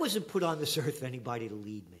 I wasn't put on this earth for anybody to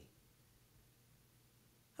lead me.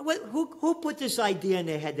 Who put this idea in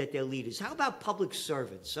their head that they're leaders? How about public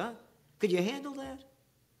servants, huh? Could you handle that?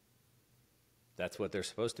 That's what they're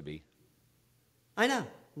supposed to be. I know.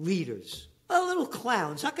 Leaders. Oh, little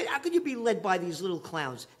clowns. How could you be led by these little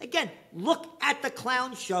clowns? Again, look at the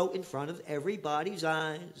clown show in front of everybody's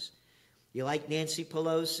eyes. You like Nancy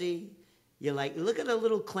Pelosi? Look at the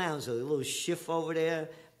little clowns, the little Schiff over there.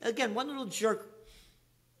 Again, one little jerk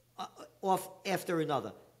off after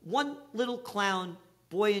another. One little clown,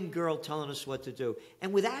 boy and girl, telling us what to do.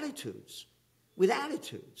 And with attitudes.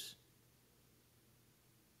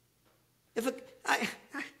 If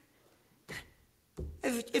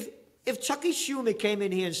if Chucky Schumer came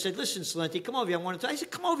in here and said, listen, Celente, come over here, I want to talk. I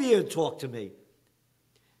said, come over here and talk to me.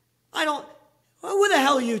 I don't, who the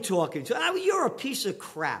hell are you talking to? You're a piece of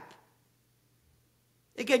crap.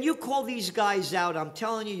 Again, you call these guys out, I'm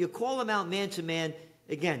telling you, you call them out man to man.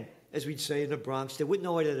 Again, as we'd say in the Bronx, they wouldn't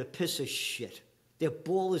know whether to piss or shit. They're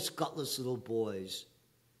ballless, gutless little boys.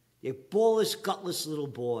 They're ballless, gutless little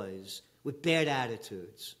boys with bad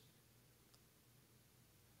attitudes.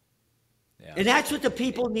 Yeah. And that's what the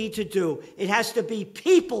people need to do. It has to be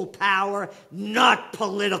people power, not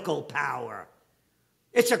political power.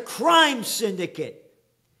 It's a crime syndicate.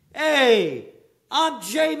 Hey, I'm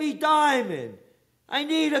Jamie Dimon. I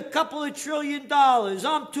need a couple of $1 trillion.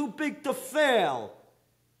 I'm too big to fail.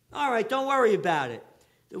 All right, don't worry about it.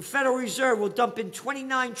 The Federal Reserve will dump in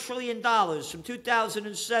 $29 trillion from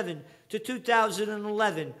 2007 to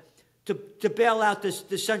 2011 to bail out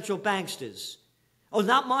the central banksters. Oh,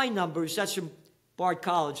 not my numbers. That's from Bard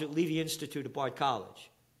College, at Levy Institute at Bard College.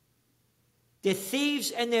 They're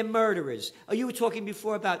thieves and they're murderers. Oh, you were talking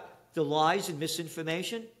before about the lies and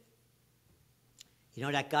misinformation? You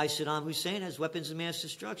know, that guy Saddam Hussein has weapons of mass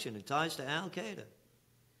destruction and ties to Al-Qaeda.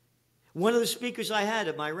 One of the speakers I had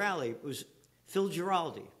at my rally was Phil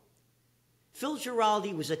Giraldi. Phil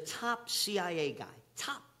Giraldi was a top CIA guy,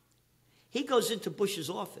 top. He goes into Bush's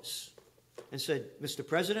office and said, Mr.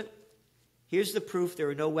 President, here's the proof there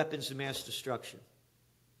are no weapons of mass destruction.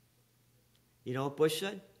 You know what Bush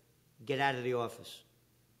said? Get out of the office.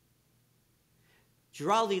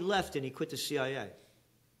 Giraldi left and he quit the CIA.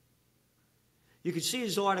 You can see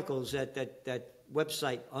his articles at that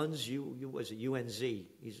website, UNZ.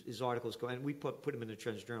 His articles go, and we put them in the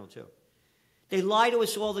Trends Journal too. They lie to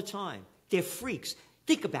us all the time. They're freaks.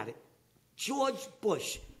 Think about it. George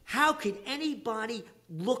Bush. How could anybody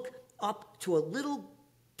look up to a little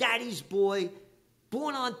daddy's boy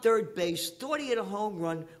born on third base, thought he had a home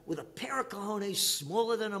run with a pair of cojones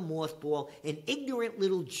smaller than a mothball, an ignorant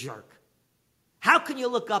little jerk? How can you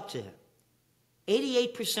look up to him?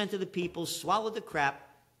 88% of the people swallowed the crap.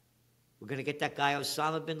 We're going to get that guy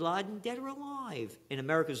Osama bin Laden dead or alive in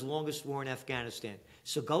America's longest war in Afghanistan.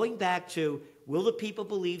 So going back to, will the people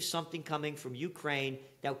believe something coming from Ukraine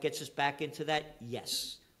that gets us back into that?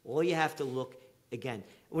 Yes. All you have to look, again,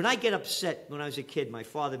 when I get upset, when I was a kid, my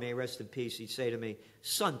father, may rest in peace, he'd say to me,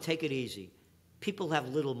 son, take it easy. People have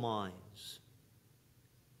little minds.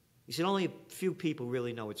 He said, only a few people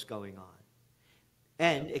really know what's going on.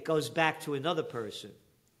 And it goes back to another person.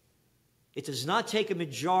 It does not take a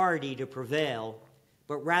majority to prevail,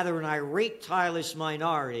 but rather an irate, tireless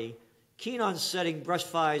minority, keen on setting brush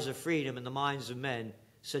fires of freedom in the minds of men,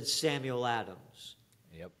 said Samuel Adams.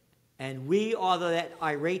 Yep. And we are that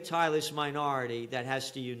irate, tireless minority that has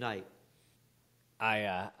to unite.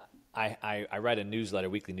 I write a newsletter,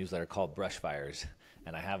 weekly newsletter called Brush Fires,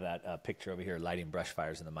 and I have that picture over here, lighting brush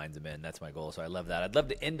fires in the minds of men. That's my goal, so I love that. I'd love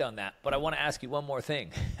to end on that, but I want to ask you one more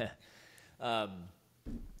thing.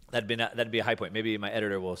 That'd be a high point. Maybe my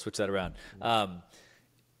editor will switch that around.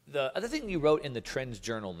 The other thing you wrote in the Trends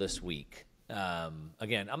Journal this week,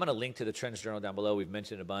 again, I'm going to link to the Trends Journal down below. We've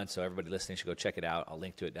mentioned it a bunch, so everybody listening should go check it out. I'll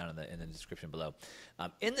link to it down in the description below.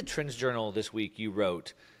 In the Trends Journal this week, you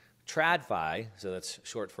wrote, TradFi, so that's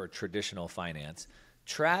short for traditional finance,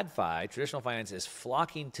 TradFi, traditional finance, is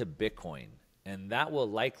flocking to Bitcoin, and that will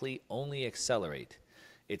likely only accelerate.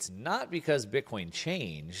 It's not because Bitcoin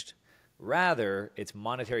changed. Rather, it's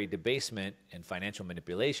monetary debasement and financial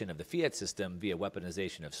manipulation of the fiat system via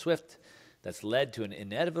weaponization of SWIFT that's led to an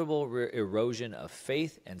inevitable erosion of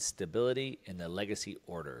faith and stability in the legacy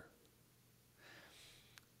order.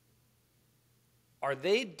 Are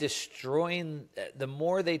they destroying, the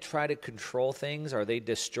more they try to control things, are they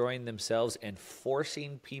destroying themselves and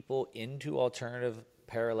forcing people into alternative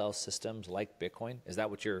parallel systems like Bitcoin? Is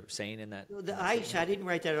that what you're saying in that? I didn't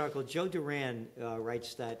write that article. Joe Duran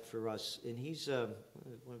writes that for us, and he's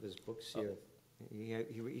one of his books here.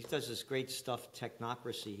 He does this great stuff,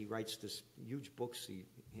 Technocracy. He writes this huge books.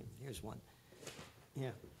 Here's one.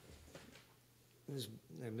 Yeah. This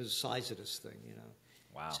the size of this thing, you know.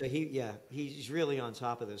 Wow. So he's really on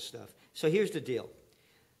top of this stuff. So here's the deal.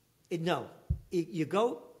 You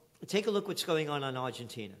go take a look what's going on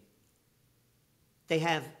Argentina. They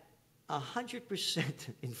have 100%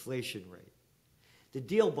 inflation rate. The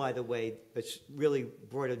deal, by the way, that's really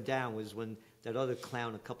brought it down was when that other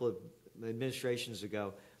clown a couple of administrations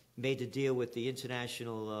ago made the deal with the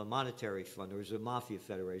International Monetary Fund, or was it Mafia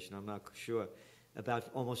Federation, I'm not sure, about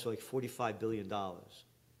almost like $45 billion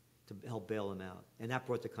to help bail them out. And that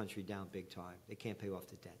brought the country down big time. They can't pay off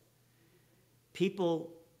the debt.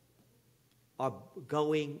 People are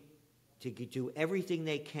going to do everything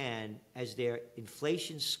they can as their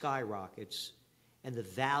inflation skyrockets and the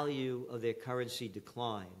value of their currency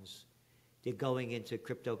declines. They're going into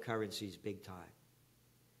cryptocurrencies big time.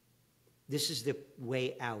 This is the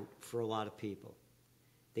way out for a lot of people.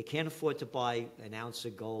 They can't afford to buy an ounce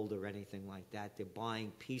of gold or anything like that. They're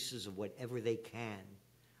buying pieces of whatever they can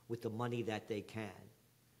with the money that they can.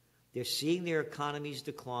 They're seeing their economies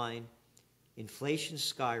decline, inflation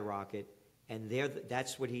skyrocket, and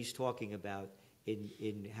that's what he's talking about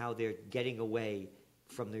in how they're getting away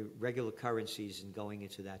from the regular currencies and going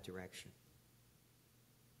into that direction.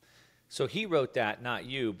 So he wrote that, not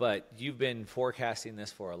you, but you've been forecasting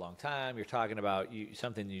this for a long time. You're talking about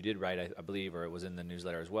something you did write, I believe, or it was in the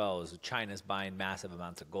newsletter as well, is China's buying massive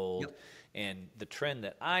amounts of gold. Yep. And the trend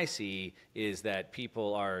that I see is that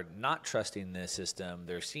people are not trusting this system.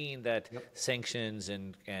 They're seeing that sanctions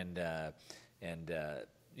and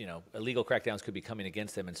illegal crackdowns could be coming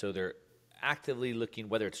against them, and so they're actively looking,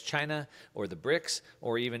 whether it's China or the BRICS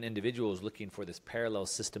or even individuals looking for this parallel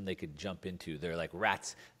system they could jump into. They're like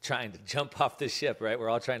rats trying to jump off the ship, right? We're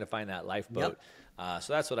all trying to find that lifeboat. Yep.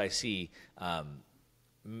 So that's what I see.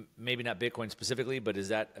 Maybe not Bitcoin specifically, but is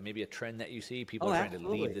that maybe a trend that you see? People are trying to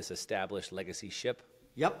leave this established legacy ship?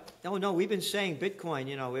 Yep. No, we've been saying Bitcoin,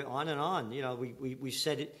 we're on and on. We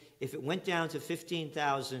said if it went down to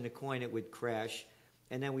 15,000 a coin, it would crash.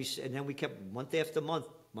 And then we kept month after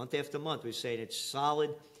month, we're saying it's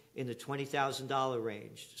solid in the $20,000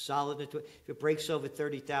 range. Solid. If it breaks over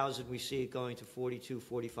 30,000, we see it going to 42,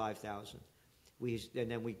 45,000.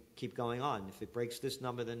 And then we keep going on. If it breaks this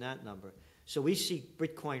number, then that number. So we see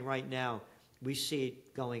Bitcoin right now, we see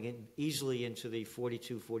it going in easily into the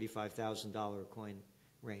 $42,000, $45,000 coin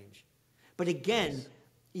range. But again,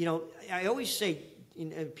 I always say,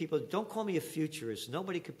 people, don't call me a futurist.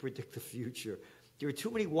 Nobody can predict the future. There are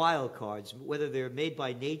too many wild cards, whether they're made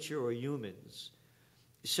by nature or humans.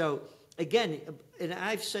 So, again, and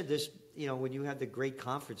I've said this, when you have the great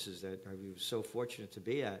conferences that I was so fortunate to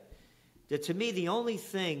be at, that to me the only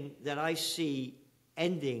thing that I see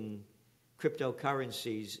ending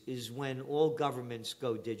cryptocurrencies is when all governments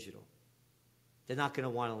go digital. They're not going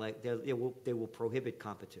to want to they will prohibit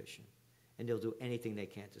competition, and they'll do anything they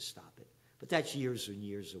can to stop it. But that's years and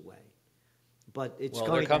years away. But it's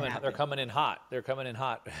going to happen. They're coming in hot. They're coming in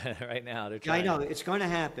hot right now. They're trying. I know it's going to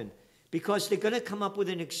happen because they're going to come up with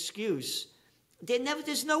an excuse.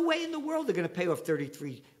 There's no way in the world they're going to pay off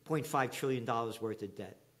 $33.5 trillion worth of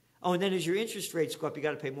debt. Oh, and then as your interest rates go up, you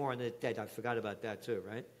got to pay more on the debt. I forgot about that too,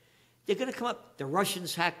 right? They're going to come up. The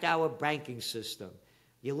Russians hacked our banking system.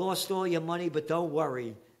 You lost all your money, but don't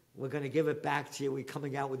worry. We're going to give it back to you. We're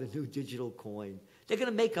coming out with a new digital coin. They're going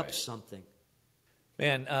to make up something.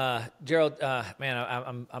 Man, Gerald,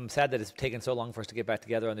 I'm sad that it's taken so long for us to get back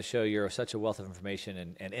together on the show. You're such a wealth of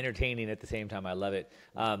information and entertaining at the same time. I love it.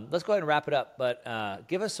 Let's go ahead and wrap it up, but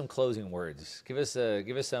give us some closing words. Give us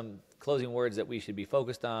some closing words that we should be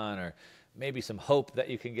focused on, or maybe some hope that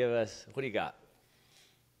you can give us. What do you got?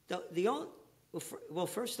 Well,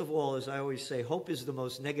 first of all, as I always say, hope is the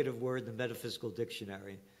most negative word in the metaphysical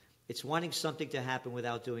dictionary. It's wanting something to happen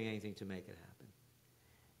without doing anything to make it happen.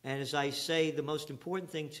 And as I say, the most important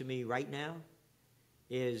thing to me right now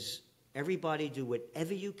is everybody do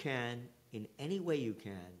whatever you can, in any way you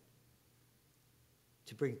can,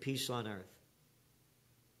 to bring peace on earth.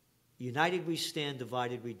 United we stand,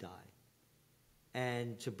 divided we die.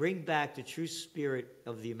 And to bring back the true spirit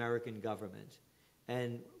of the American government.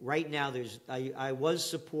 And right now, I was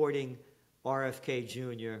supporting RFK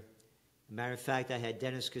Jr. Matter of fact, I had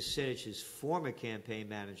Dennis Kucinich, his former campaign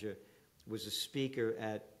manager, was a speaker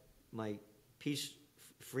at my Peace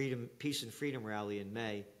and Freedom rally in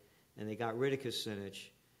May, and they got rid of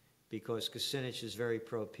Kucinich because Kucinich is very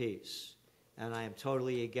pro-peace. And I am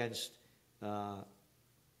totally against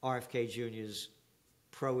RFK Jr.'s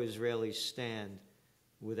pro-Israeli stand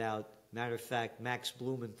matter of fact, Max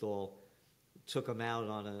Blumenthal took him out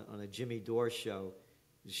on a Jimmy Dore show,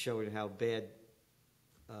 showing how bad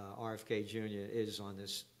RFK Jr. is on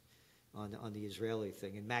this, on the Israeli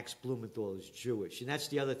thing. And Max Blumenthal is Jewish. And that's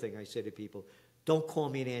the other thing I say to people, don't call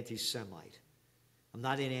me an anti-Semite. I'm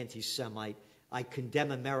not an anti-Semite. I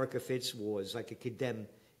condemn America for its wars. I could condemn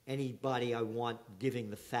anybody I want giving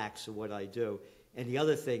the facts of what I do. And the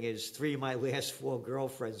other thing is 3 of my last 4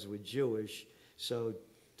 girlfriends were Jewish, so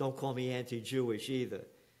don't call me anti-Jewish either.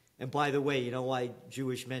 And by the way, you know why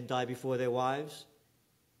Jewish men die before their wives?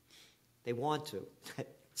 They want to.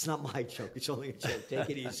 It's not my joke. It's only a joke. Take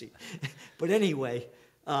it easy. But anyway,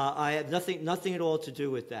 I have nothing at all to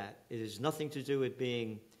do with that. It has nothing to do with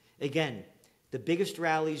being, again, the biggest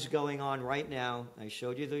rallies going on right now. I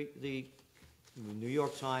showed you New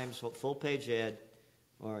York Times, full-page ad,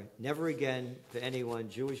 or never again for anyone,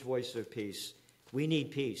 Jewish Voice of Peace. We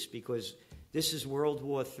need peace because this is World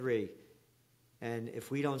War III, and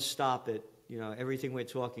if we don't stop it, everything we're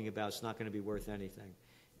talking about is not going to be worth anything.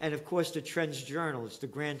 And, of course, the Trends Journal, it's the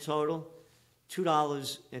grand total,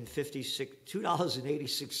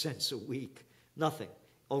 $2.86 a week. Nothing.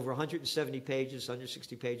 Over 170 pages,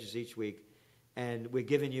 160 pages each week. And we're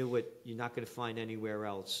giving you what you're not going to find anywhere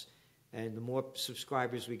else. And the more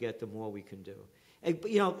subscribers we get, the more we can do. And,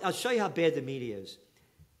 I'll show you how bad the media is.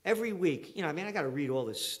 Every week, I got to read all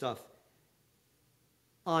this stuff.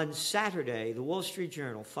 On Saturday, the Wall Street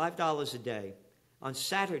Journal, $5 a day. On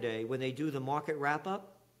Saturday, when they do the market wrap-up,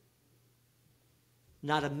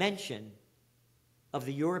 not a mention of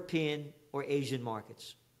the European or Asian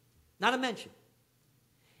markets. Not a mention.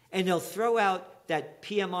 And they'll throw out that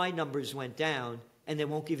PMI numbers went down, and they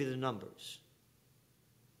won't give you the numbers.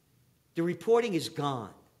 The reporting is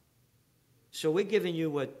gone. So we're giving you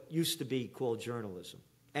what used to be called journalism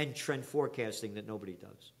and trend forecasting that nobody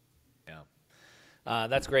does. Yeah.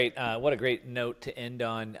 That's great. What a great note to end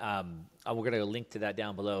on. We're going to link to that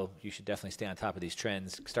down below. You should definitely stay on top of these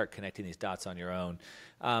trends, start connecting these dots on your own.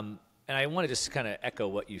 And I want to just kind of echo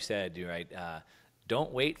what you said, right?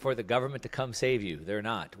 Don't wait for the government to come save you. They're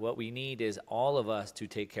not. What we need is all of us to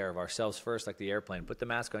take care of ourselves first, like the airplane. Put the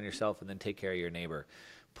mask on yourself and then take care of your neighbor.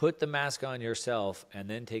 Put the mask on yourself and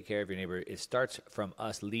then take care of your neighbor. It starts from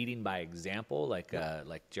us leading by example, like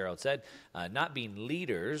Gerald said. Not being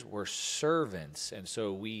leaders, we're servants. And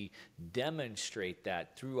so we demonstrate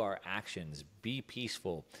that through our actions. Be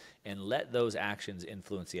peaceful and let those actions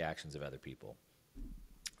influence the actions of other people.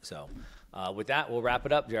 So with that, we'll wrap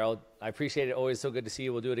it up, Gerald. I appreciate it. Always so good to see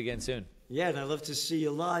you. We'll do it again soon. Yeah, and I'd love to see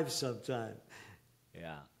you live sometime.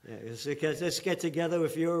 Yeah. Let's get together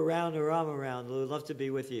if you're around or I'm around. We'd love to be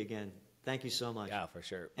with you again. Thank you so much. Yeah, for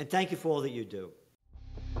sure. And thank you for all that you do.